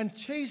and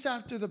chase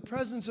after the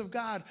presence of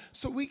God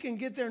so we can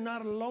get there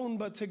not alone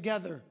but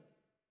together.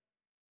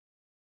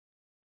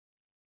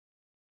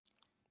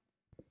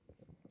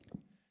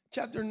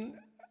 Chapter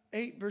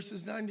 8,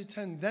 verses 9 to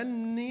 10.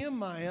 Then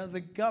Nehemiah,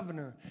 the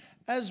governor,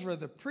 Ezra,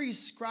 the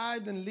priest,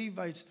 scribe, and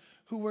Levites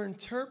who were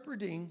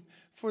interpreting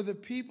for the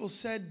people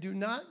said, "Do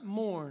not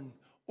mourn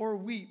or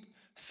weep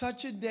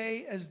such a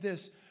day as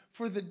this,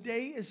 for the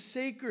day is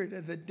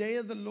sacred, the day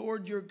of the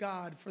Lord your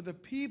God." For the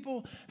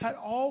people had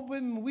all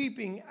been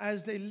weeping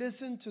as they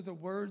listened to the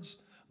words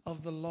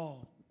of the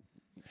law.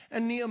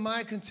 And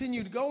Nehemiah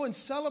continued, "Go and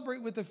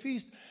celebrate with the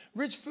feast,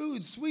 rich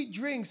food, sweet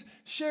drinks,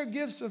 share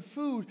gifts of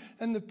food,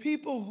 and the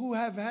people who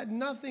have had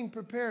nothing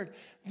prepared.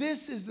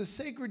 This is the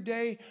sacred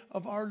day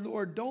of our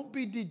Lord. Don't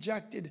be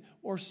dejected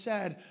or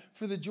sad,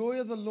 for the joy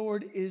of the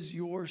Lord is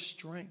your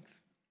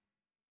strength."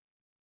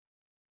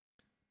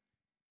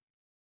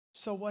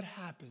 So what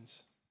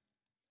happens?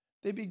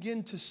 They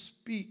begin to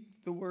speak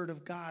the Word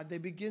of God. They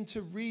begin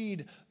to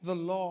read the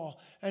law,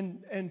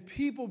 and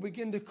people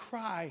begin to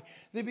cry.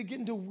 They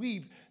begin to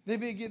weep.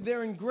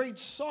 They're in great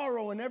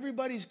sorrow, and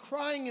everybody's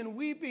crying and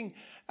weeping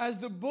as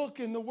the book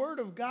and the Word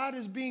of God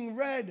is being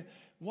read.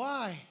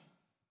 Why?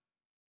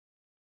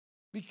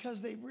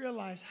 Because they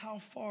realize how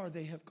far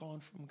they have gone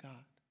from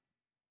God.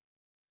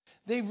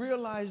 They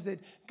realized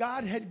that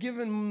God had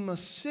given them a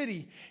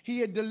city. He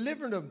had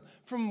delivered them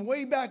from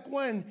way back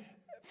when,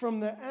 from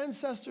the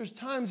ancestors'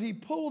 times. He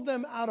pulled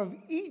them out of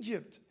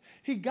Egypt.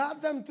 He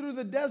got them through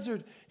the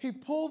desert. He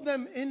pulled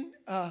them in,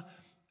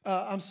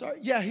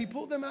 he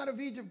pulled them out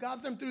of Egypt,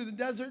 got them through the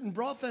desert, and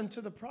brought them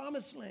to the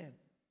promised land.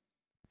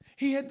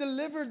 He had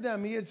delivered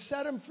them. He had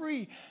set them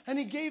free, and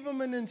he gave them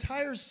an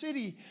entire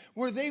city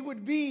where they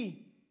would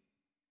be.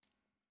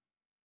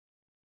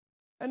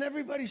 And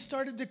everybody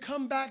started to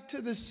come back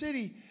to the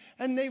city,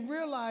 and they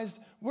realized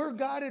where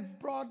God had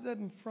brought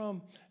them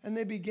from, and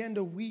they began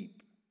to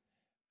weep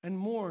and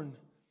mourn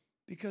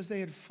because they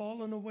had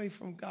fallen away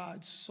from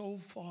God so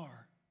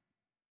far.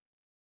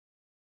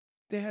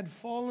 They had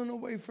fallen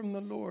away from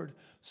the Lord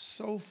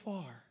so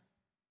far.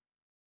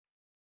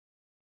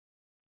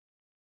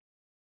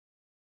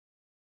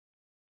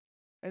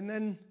 And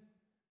then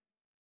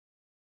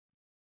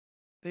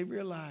they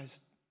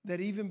realized that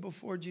even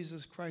before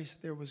Jesus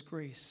Christ, there was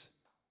grace.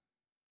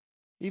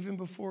 Even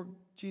before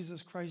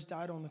Jesus Christ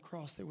died on the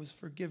cross, there was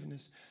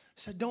forgiveness.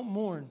 He said, don't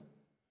mourn.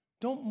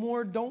 Don't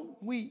mourn. Don't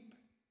weep.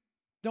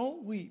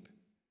 Don't weep.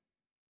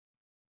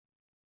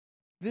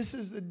 This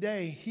is the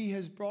day He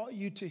has brought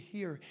you to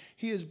here.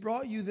 He has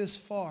brought you this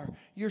far.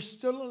 You're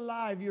still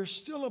alive. You're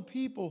still a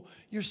people.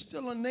 You're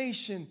still a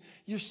nation.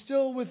 You're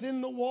still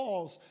within the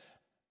walls.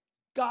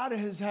 God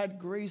has had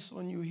grace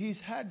on you. He's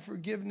had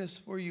forgiveness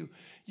for you.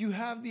 You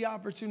have the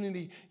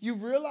opportunity.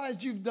 You've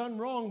realized you've done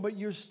wrong, but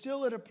you're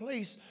still at a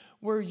place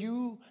where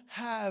you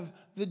have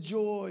the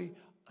joy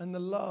and the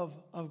love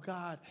of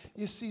God.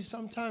 You see,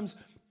 sometimes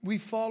we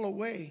fall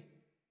away.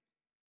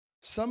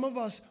 Some of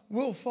us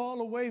will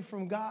fall away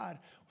from God.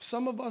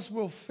 Some of us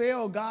will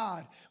fail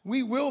God.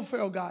 We will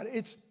fail God.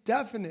 It's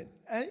definite.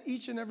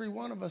 Each and every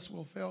one of us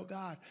will fail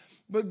God.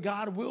 But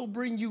God will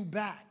bring you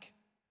back.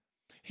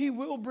 He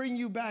will bring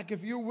you back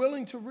if you're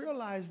willing to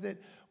realize that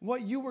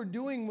what you were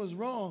doing was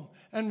wrong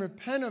and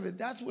repent of it.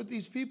 That's what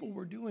these people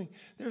were doing.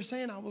 They're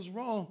saying, I was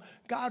wrong.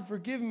 God,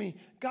 forgive me.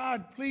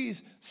 God,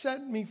 please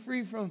set me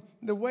free from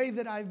the way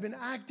that I've been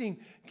acting.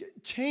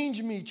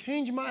 Change me.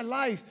 Change my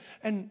life.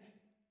 And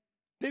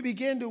they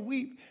began to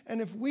weep.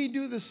 And if we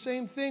do the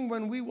same thing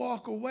when we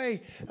walk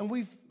away and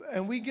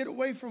we get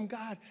away from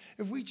God,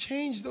 if we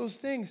change those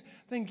things,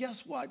 then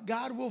guess what?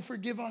 God will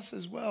forgive us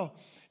as well.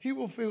 He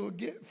will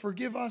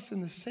forgive us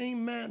in the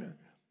same manner.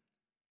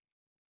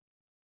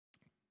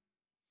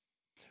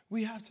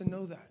 We have to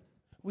know that.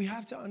 We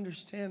have to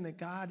understand that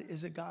God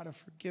is a God of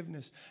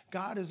forgiveness.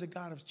 God is a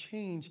God of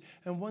change.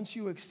 And once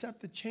you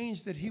accept the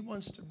change that he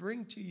wants to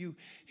bring to you,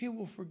 he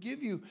will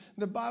forgive you.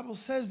 The Bible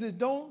says that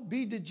don't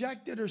be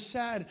dejected or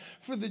sad,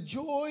 for the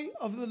joy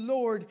of the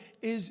Lord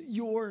is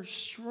your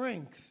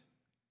strength.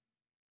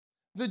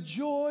 The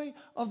joy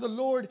of the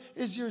Lord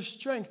is your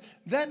strength.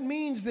 That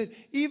means that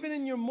even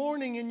in your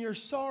mourning and your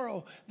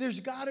sorrow, there's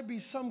got to be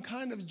some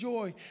kind of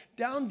joy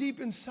down deep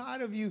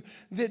inside of you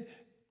that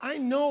I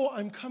know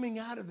I'm coming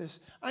out of this.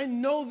 I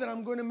know that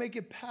I'm going to make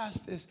it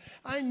past this.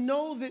 I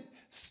know that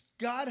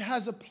God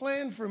has a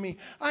plan for me.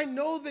 I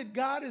know that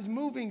God is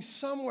moving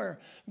somewhere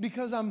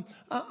because I'm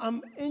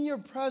in your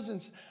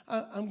presence.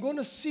 I'm going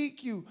to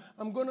seek you.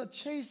 I'm going to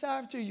chase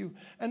after you.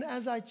 And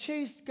as I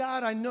chase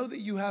God, I know that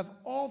you have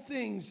all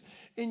things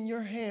in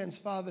your hands,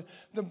 Father.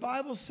 The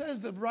Bible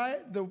says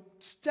the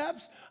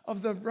steps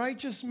of the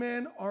righteous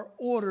man are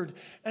ordered.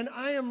 And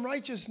I am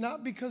righteous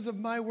not because of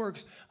my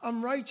works.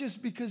 I'm righteous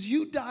because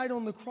you died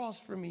on the cross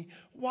for me,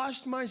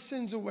 washed my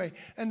sins away,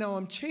 and now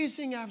I'm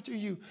chasing after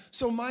you.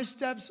 So my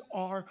steps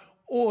are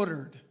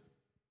ordered.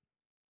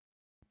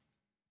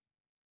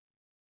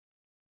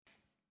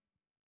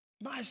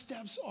 My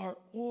steps are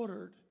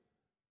ordered.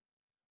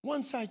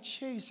 Once I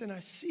chase and I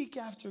seek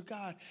after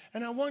God,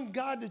 and I want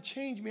God to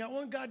change me, I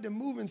want God to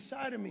move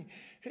inside of me,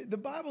 the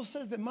Bible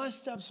says that my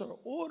steps are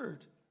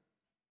ordered.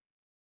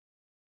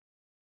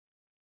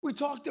 We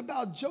talked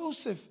about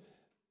Joseph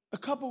a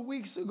couple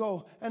weeks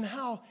ago and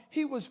how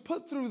he was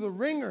put through the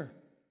ringer.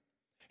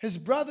 His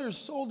brothers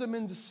sold him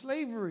into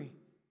slavery.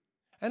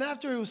 And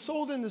after he was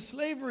sold into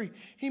slavery,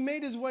 he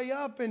made his way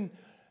up, and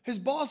his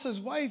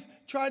boss's wife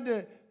tried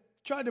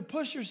to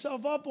push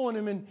herself up on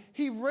him, and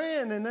he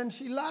ran, and then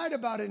she lied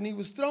about it, and he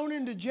was thrown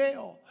into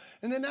jail.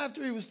 And then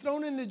after he was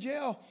thrown into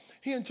jail,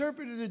 he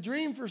interpreted a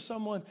dream for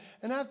someone.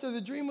 And after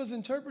the dream was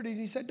interpreted,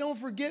 he said, "Don't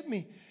forget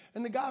me."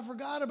 And the guy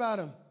forgot about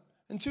him.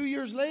 And 2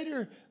 years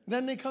later,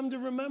 then they come to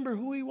remember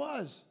who he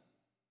was.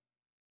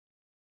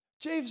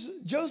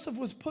 Joseph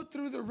was put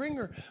through the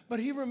ringer, but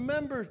he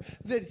remembered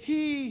that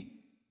he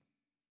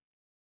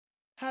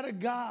had a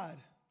God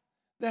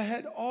that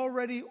had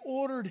already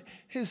ordered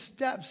his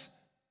steps.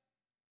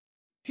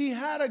 He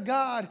had a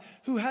God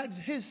who had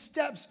his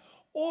steps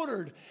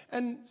ordered.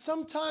 And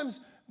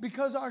sometimes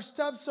because our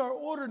steps are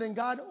ordered and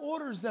God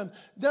orders them,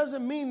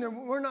 doesn't mean that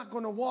we're not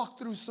going to walk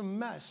through some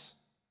mess.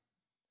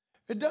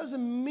 It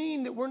doesn't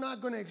mean that we're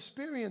not going to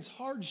experience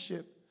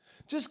hardship.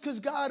 Just because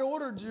God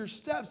ordered your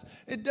steps,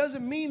 it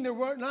doesn't mean that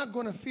we're not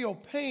going to feel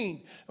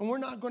pain and we're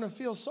not going to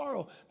feel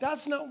sorrow.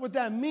 That's not what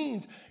that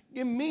means.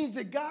 It means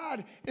that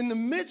God, in the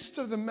midst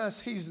of the mess,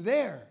 he's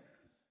there.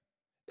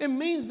 It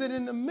means that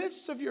in the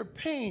midst of your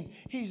pain,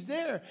 he's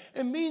there.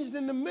 It means that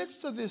in the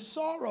midst of this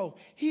sorrow,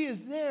 he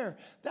is there.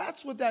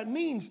 That's what that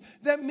means.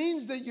 That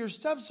means that your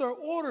steps are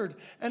ordered.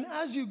 And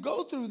as you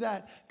go through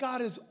that,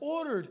 God has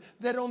ordered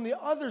that on the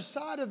other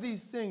side of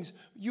these things,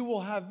 you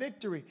will have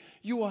victory.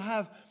 You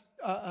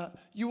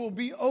will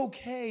be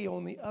okay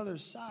on the other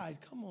side.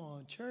 Come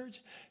on,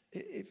 church.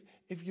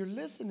 If you're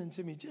listening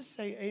to me, just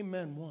say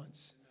amen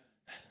once.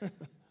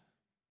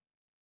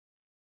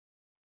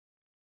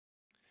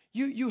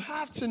 You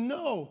have to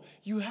know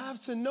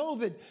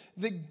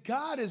that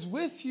God is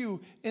with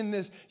you in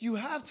this. You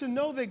have to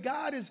know that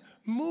God is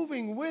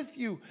moving with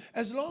you.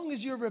 As long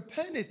as you're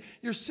repentant,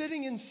 you're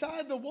sitting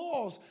inside the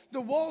walls.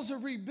 The walls are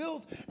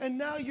rebuilt, and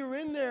now you're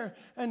in there,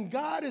 and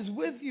God is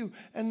with you,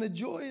 and the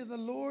joy of the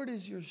Lord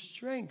is your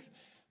strength.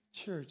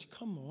 Church,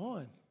 come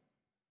on.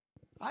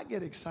 I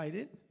get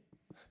excited.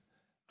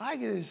 I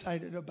get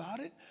excited about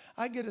it.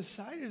 I get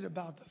excited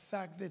about the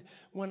fact that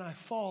when I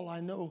fall,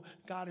 I know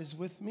God is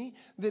with me.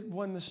 That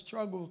when the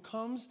struggle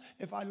comes,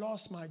 if I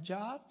lost my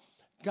job,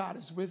 God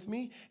is with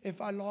me.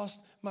 If I lost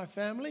my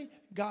family,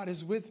 God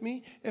is with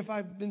me. If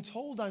I've been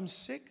told I'm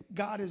sick,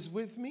 God is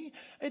with me.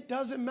 It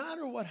doesn't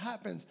matter what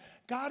happens.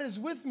 God is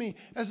with me.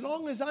 As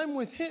long as I'm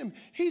with him,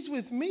 he's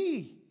with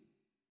me.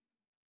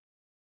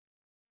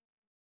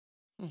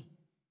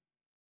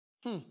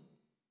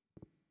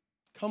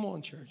 Come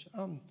on, church.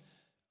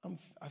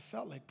 I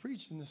felt like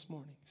preaching this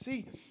morning.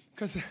 See,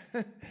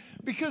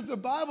 because the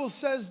Bible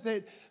says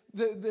that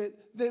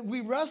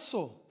we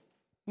wrestle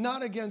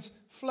not against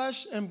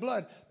flesh and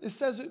blood. It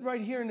says it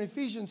right here in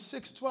Ephesians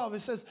 6:12.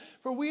 It says,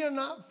 "For we are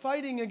not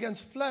fighting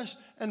against flesh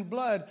and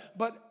blood,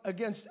 but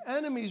against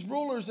enemies,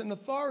 rulers, and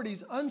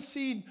authorities,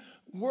 unseen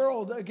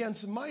world,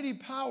 against mighty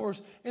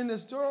powers in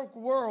this dark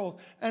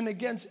world, and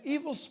against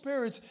evil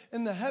spirits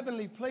in the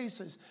heavenly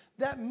places."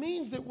 That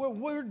means that what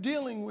we're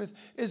dealing with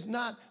is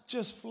not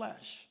just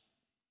flesh.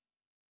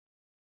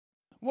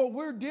 What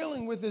we're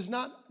dealing with is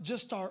not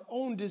just our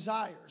own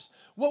desires.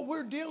 What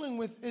we're dealing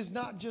with is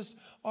not just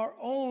our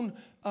own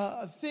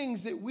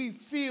things that we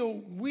feel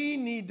we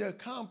need to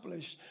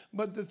accomplish,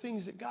 but the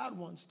things that God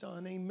wants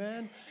done.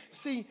 Amen.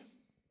 See,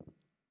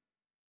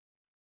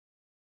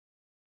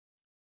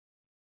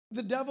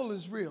 the devil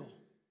is real.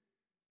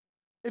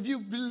 If you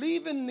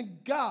believe in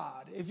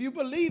God, if you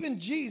believe in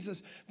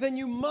Jesus, then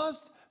you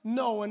must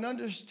know and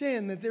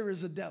understand that there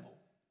is a devil.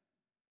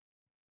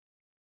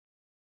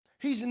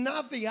 He's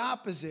not the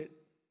opposite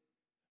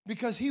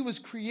because he was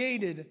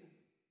created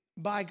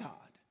by God.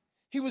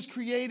 He was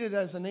created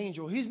as an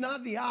angel. He's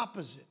not the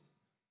opposite.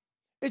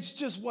 It's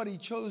just what he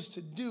chose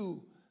to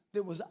do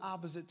that was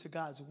opposite to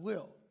God's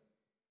will.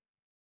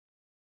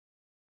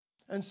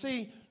 And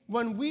see,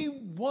 when we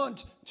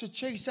want to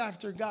chase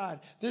after God,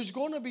 there's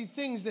going to be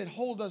things that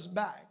hold us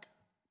back.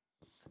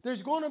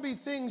 There's going to be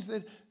things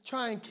that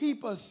try and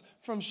keep us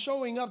from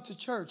showing up to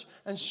church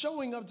and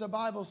showing up to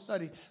Bible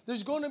study.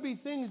 There's going to be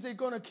things that are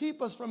going to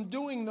keep us from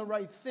doing the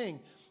right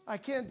thing. I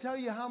can't tell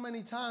you how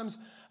many times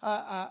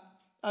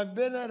I've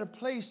been at a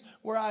place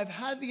where I've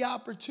had the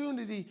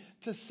opportunity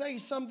to say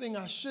something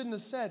I shouldn't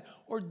have said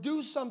or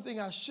do something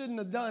I shouldn't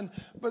have done,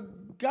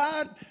 but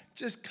God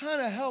just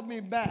kind of held me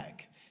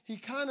back. He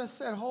kind of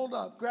said, hold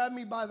up, grabbed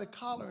me by the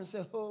collar and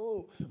said,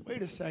 oh,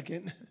 wait a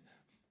second.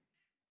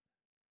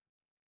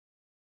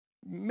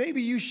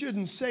 Maybe you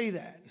shouldn't say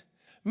that.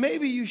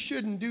 Maybe you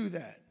shouldn't do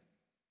that.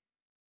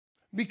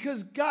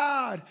 Because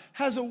God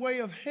has a way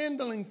of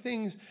handling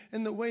things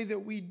in the way that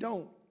we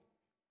don't.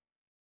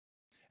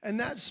 And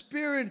that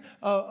spirit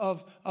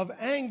of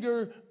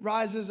anger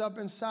rises up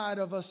inside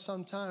of us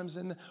sometimes.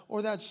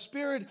 Or that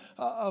spirit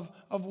of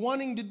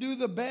wanting to do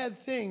the bad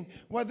thing,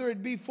 whether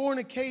it be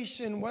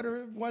fornication,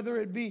 whether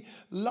it be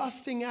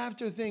lusting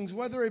after things,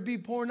 whether it be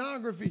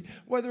pornography,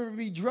 whether it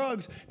be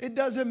drugs, it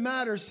doesn't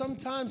matter.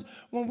 Sometimes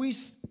when we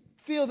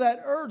feel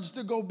that urge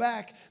to go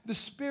back, the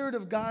Spirit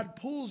of God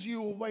pulls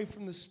you away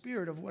from the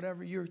spirit of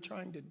whatever you're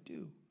trying to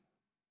do.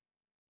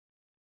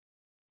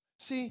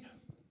 See,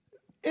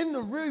 in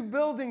the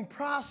rebuild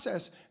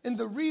process,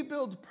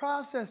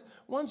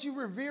 once you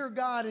revere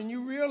God and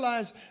you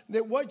realize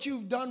that what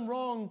you've done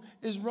wrong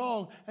is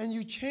wrong and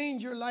you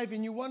change your life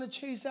and you want to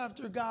chase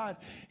after God,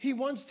 He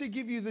wants to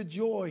give you the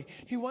joy.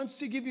 He wants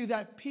to give you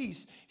that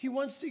peace. He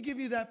wants to give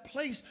you that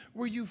place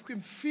where you can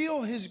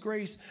feel His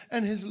grace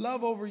and His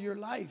love over your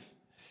life.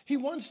 He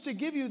wants to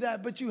give you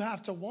that, but you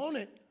have to want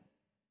it.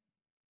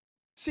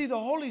 See, the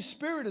Holy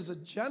Spirit is a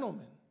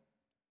gentleman.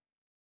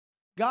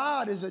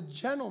 God is a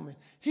gentleman.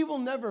 He will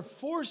never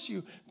force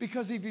you,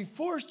 because if He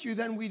forced you,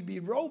 then we'd be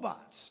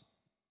robots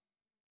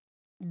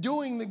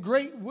doing the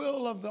great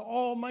will of the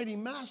Almighty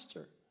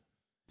Master.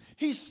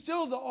 He's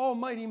still the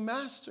Almighty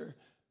Master,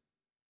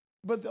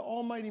 but the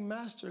Almighty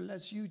Master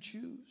lets you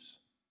choose.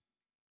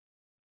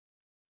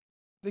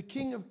 The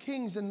King of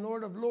Kings and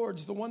Lord of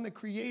Lords, the one that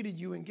created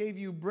you and gave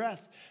you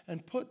breath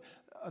and put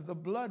the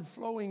blood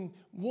flowing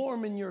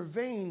warm in your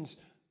veins,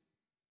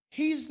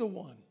 He's the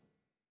one.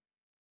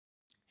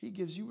 He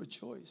gives you a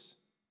choice.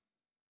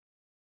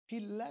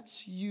 He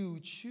lets you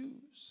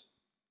choose.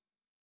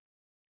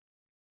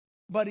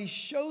 But He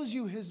shows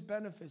you His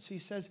benefits. He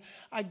says,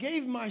 I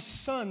gave my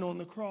Son on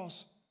the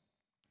cross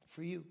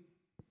for you.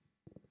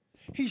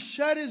 He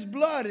shed His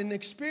blood and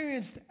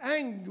experienced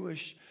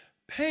anguish,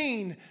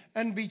 pain,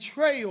 and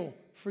betrayal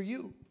for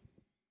you.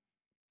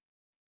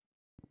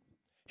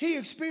 He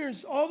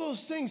experienced all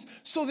those things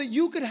so that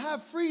you could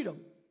have freedom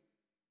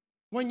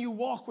when you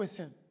walk with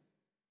Him.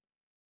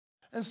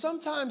 And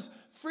sometimes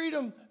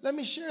freedom, let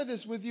me share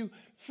this with you,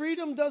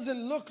 freedom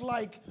doesn't look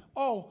like,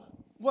 oh,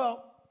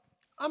 well,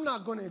 I'm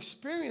not going to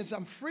experience,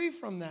 I'm free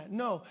from that.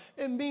 No,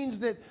 it means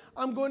that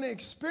I'm going to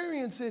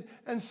experience it,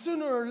 and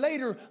sooner or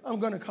later, I'm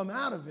going to come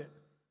out of it.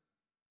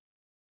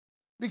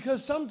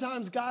 Because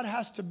sometimes God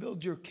has to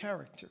build your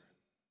character.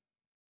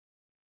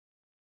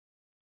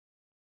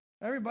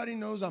 Everybody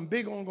knows I'm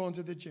big on going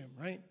to the gym,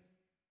 right?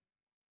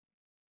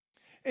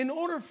 In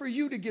order for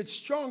you to get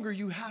stronger,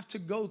 you have to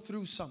go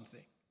through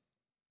something.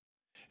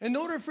 In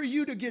order for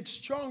you to get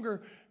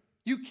stronger,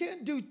 you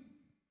can't do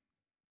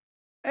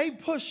a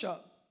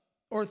push-up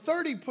or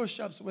 30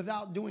 push-ups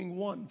without doing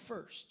one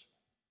first.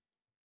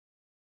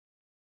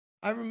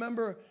 I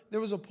remember there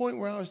was a point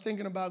where I was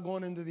thinking about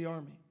going into the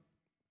Army.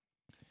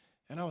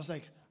 And I was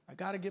like, I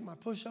got to get my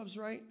push-ups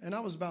right. And I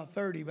was about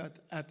 30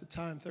 at the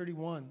time,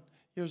 31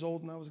 years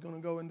old, and I was going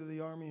to go into the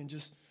Army and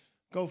just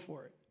go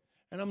for it.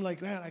 And I'm like,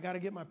 man, I got to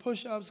get my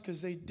push-ups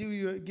because they give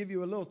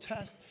you a little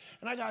test.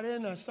 And I got in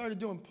and I started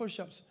doing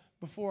push-ups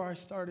before I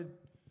started,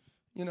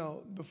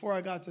 before I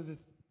got to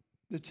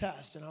the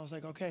test. And I was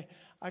like, okay,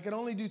 I could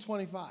only do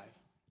 25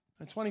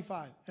 and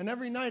 25. And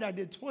every night I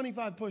did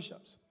 25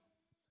 push-ups,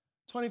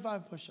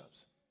 25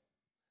 push-ups.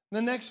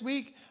 The next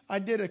week, I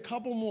did a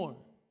couple more.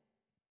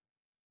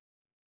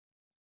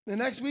 The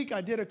next week,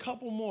 I did a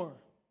couple more.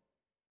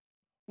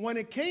 When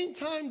it came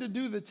time to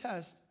do the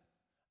test,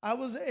 I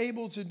was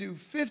able to do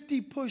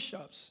 50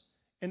 push-ups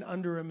in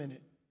under a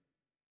minute.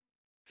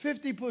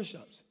 50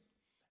 push-ups.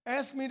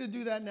 Ask me to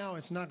do that now,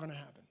 it's not going to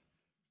happen.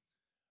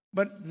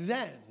 But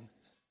then,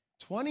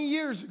 20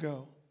 years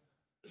ago,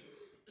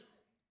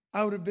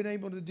 I would have been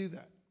able to do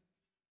that.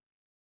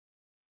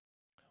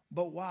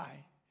 But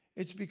why?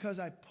 It's because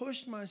I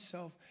pushed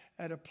myself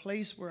at a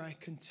place where I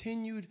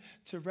continued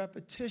to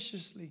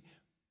repetitiously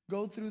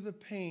go through the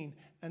pain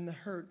and the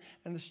hurt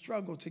and the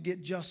struggle to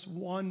get just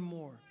one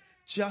more,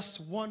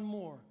 just one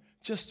more,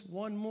 just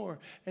one more.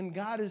 And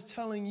God is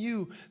telling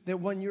you that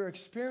when you're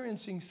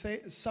experiencing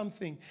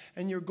something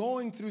and you're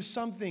going through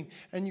something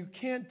and you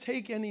can't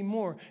take any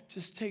more,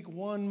 just take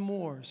one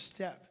more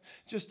step.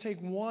 Just take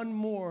one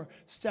more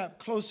step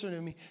closer to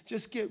me.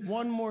 Just get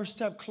one more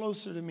step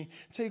closer to me.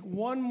 Take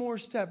one more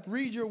step.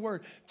 Read your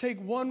word.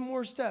 Take one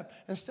more step.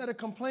 Instead of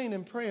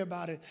complaining, pray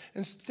about it.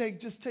 And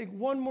just take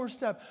one more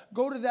step.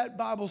 Go to that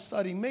Bible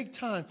study. Make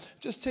time.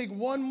 Just take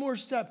one more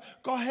step.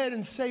 Go ahead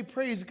and say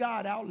praise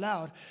God out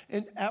loud.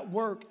 And at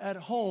work, at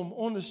home,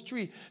 on the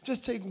street.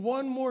 Just take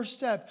one more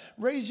step.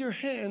 Raise your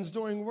hands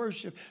during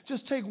worship.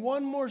 Just take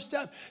one more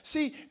step.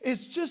 See,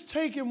 it's just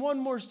taking one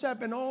more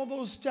step, and all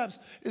those steps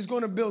is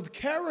going to build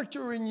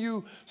character in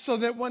you so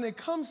that when it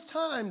comes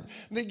time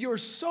that you're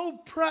so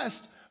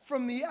pressed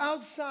from the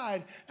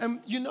outside,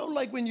 and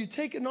like when you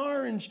take an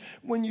orange,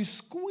 when you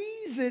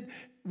squeeze it,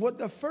 what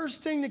the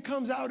first thing that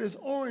comes out is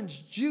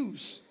orange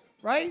juice,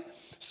 right?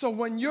 So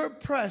when you're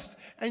pressed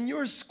and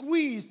you're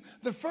squeezed,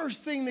 the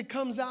first thing that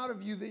comes out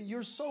of you that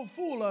you're so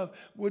full of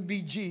would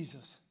be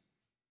Jesus.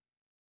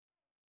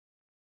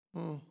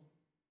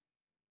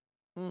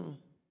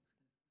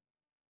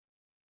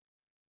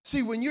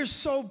 See, when you're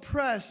so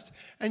pressed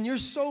and you're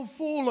so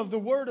full of the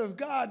Word of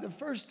God, the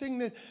first thing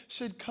that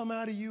should come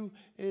out of you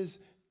is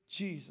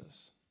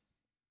Jesus.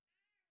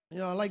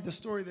 I like the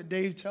story that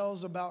Dave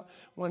tells about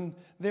when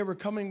they were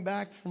coming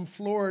back from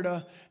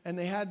Florida and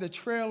they had the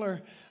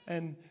trailer,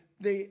 and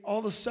they all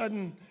of a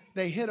sudden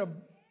they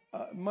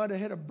might have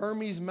hit a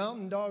Burmese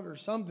mountain dog or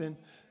something,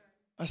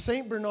 a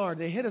St. Bernard.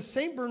 They hit a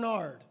St.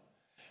 Bernard.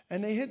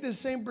 And they hit this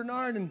St.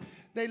 Bernard, and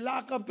they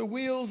lock up the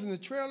wheels and the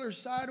trailer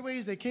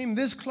sideways. They came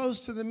this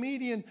close to the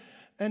median,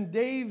 and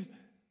Dave,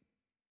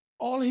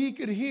 all he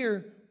could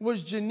hear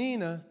was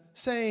Janina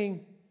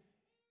saying,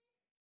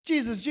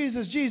 Jesus,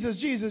 Jesus, Jesus,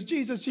 Jesus,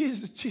 Jesus,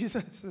 Jesus,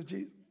 Jesus,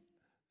 Jesus.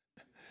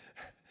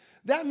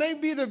 That may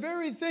be the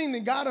very thing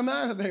that got him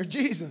out of there,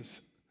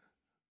 Jesus.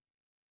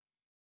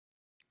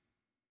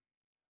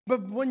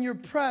 But when you're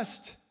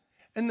pressed,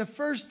 and the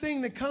first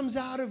thing that comes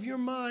out of your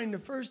mind, the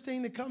first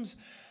thing that comes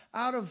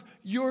out of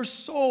your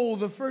soul,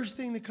 the first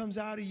thing that comes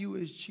out of you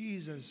is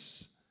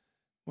Jesus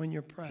when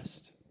you're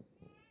pressed.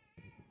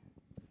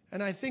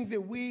 And I think that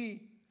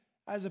we,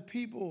 as a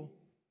people,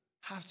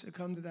 have to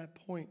come to that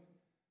point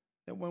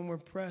that when we're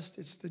pressed,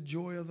 it's the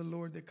joy of the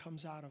Lord that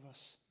comes out of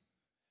us.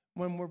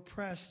 When we're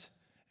pressed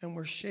and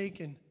we're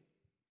shaken,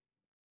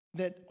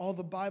 that all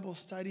the Bible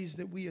studies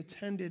that we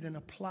attended and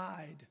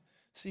applied,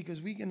 see,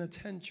 because we can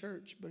attend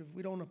church, but if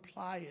we don't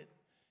apply it,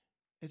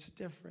 it's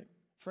different.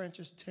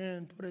 Francis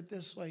 10 put it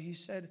this way. He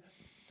said,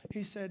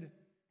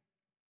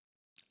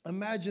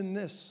 imagine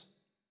this.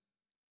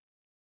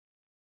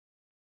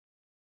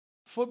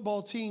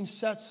 Football team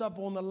sets up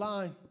on the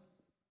line.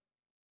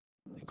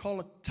 They call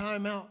a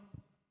timeout.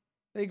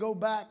 They go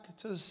back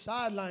to the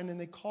sideline and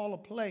they call a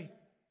play.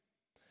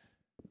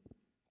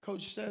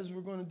 Coach says,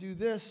 we're going to do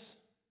this,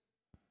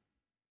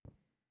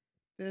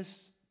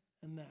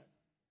 and that.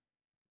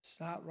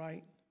 Stop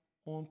right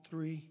on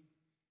 3,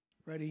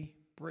 ready,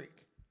 break.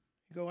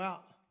 Go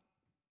out.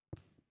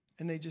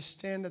 And they just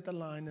stand at the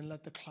line and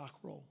let the clock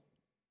roll.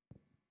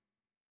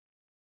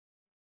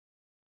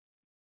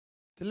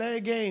 Delay a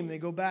game, they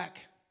go back.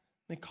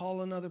 They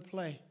call another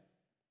play.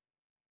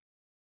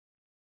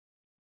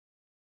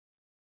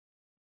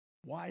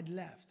 Wide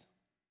left.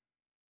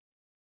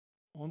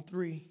 On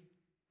 3,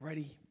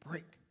 ready,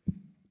 break.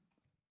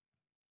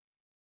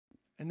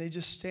 And they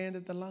just stand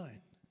at the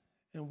line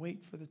and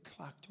wait for the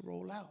clock to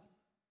roll out.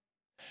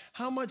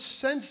 How much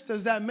sense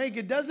does that make?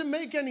 It doesn't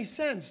make any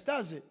sense,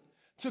 does it?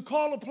 To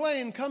call a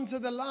play and come to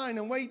the line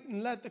and wait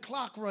and let the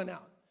clock run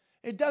out.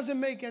 It doesn't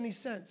make any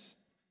sense.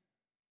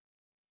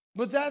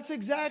 But that's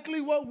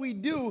exactly what we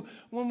do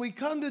when we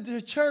come to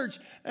the church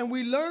and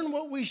we learn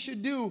what we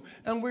should do,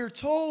 and we're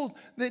told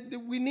that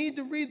we need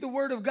to read the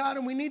Word of God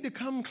and we need to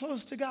come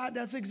close to God.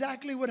 That's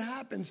exactly what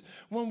happens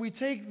when we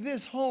take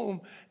this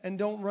home and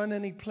don't run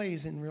any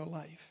plays in real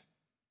life.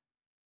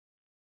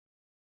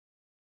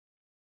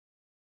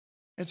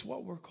 It's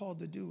what we're called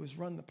to do, is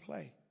run the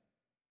play.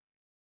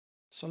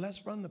 So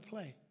let's run the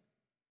play.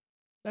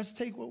 Let's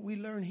take what we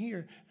learn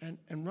here and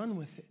run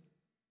with it.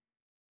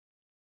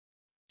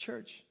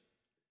 Church,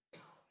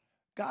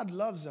 God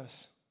loves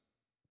us.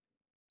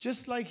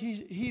 Just like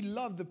he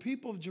loved the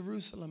people of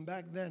Jerusalem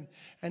back then.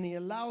 And he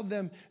allowed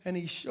them, and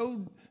he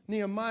showed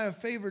Nehemiah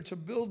favor to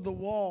build the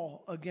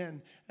wall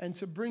again and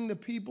to bring the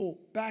people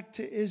back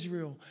to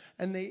Israel.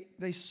 And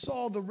they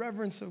saw the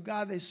reverence of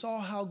God. They saw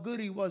how good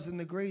he was and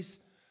the grace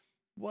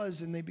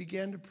was, and they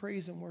began to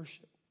praise and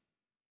worship.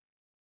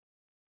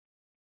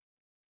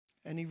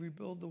 And he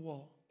rebuilt the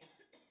wall.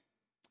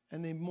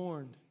 And they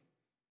mourned.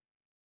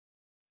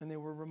 And they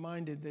were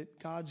reminded that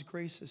God's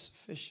grace is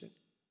sufficient.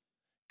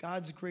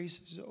 God's grace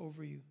is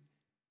over you.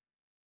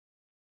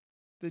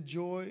 The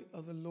joy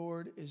of the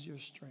Lord is your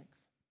strength.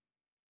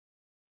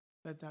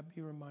 Let that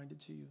be reminded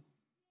to you.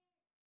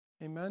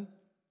 Amen.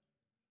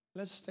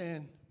 Let's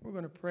stand. We're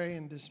going to pray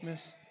and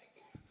dismiss.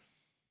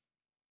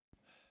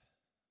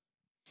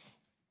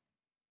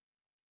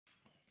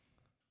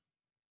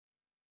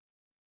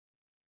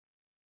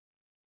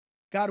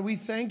 God, we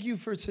thank you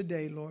for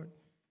today, Lord.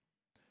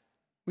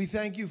 We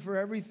thank you for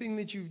everything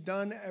that you've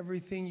done,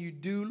 everything you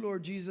do,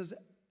 Lord Jesus,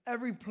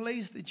 every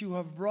place that you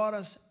have brought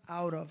us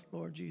out of,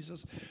 Lord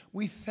Jesus.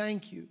 We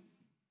thank you,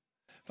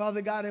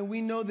 Father God, and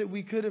we know that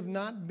we could have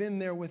not been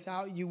there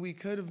without you. We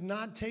could have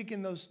not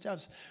taken those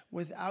steps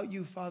without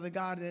you, Father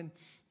God. And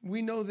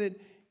we know that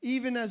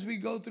even as we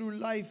go through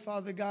life,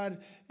 Father God,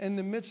 in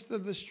the midst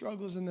of the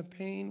struggles and the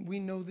pain, we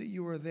know that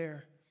you are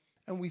there.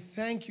 And we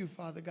thank you,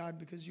 Father God,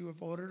 because you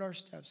have ordered our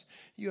steps.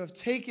 You have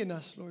taken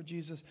us, Lord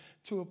Jesus,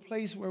 to a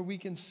place where we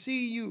can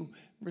see you,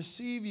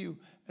 receive you,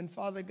 and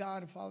Father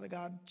God,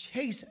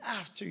 chase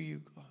after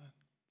you, God.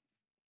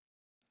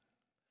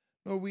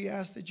 Lord, we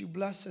ask that you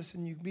bless us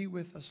and you be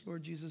with us,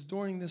 Lord Jesus,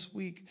 during this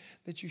week,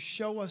 that you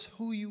show us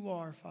who you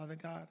are, Father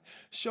God.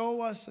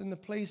 Show us in the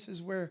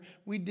places where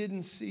we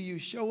didn't see you.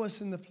 Show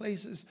us in the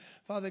places,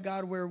 Father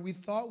God, where we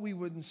thought we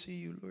wouldn't see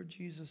you, Lord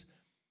Jesus.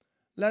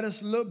 Let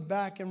us look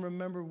back and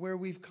remember where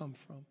we've come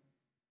from,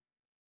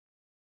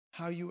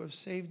 how you have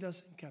saved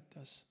us and kept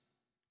us.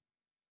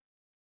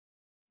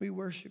 We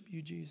worship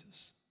you,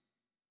 Jesus,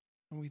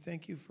 and we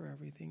thank you for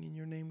everything. In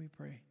your name we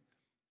pray.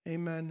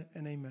 Amen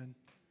and amen.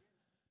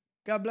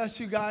 God bless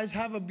you guys.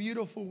 Have a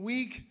beautiful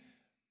week.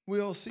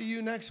 We'll see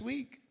you next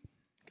week.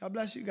 God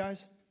bless you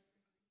guys.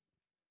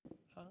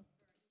 Huh?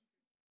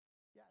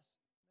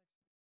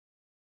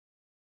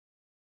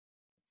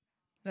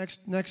 Yes.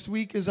 Next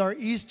week is our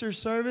Easter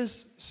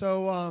service,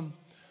 so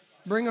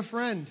bring a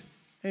friend.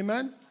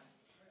 Amen.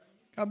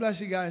 God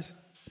bless you guys.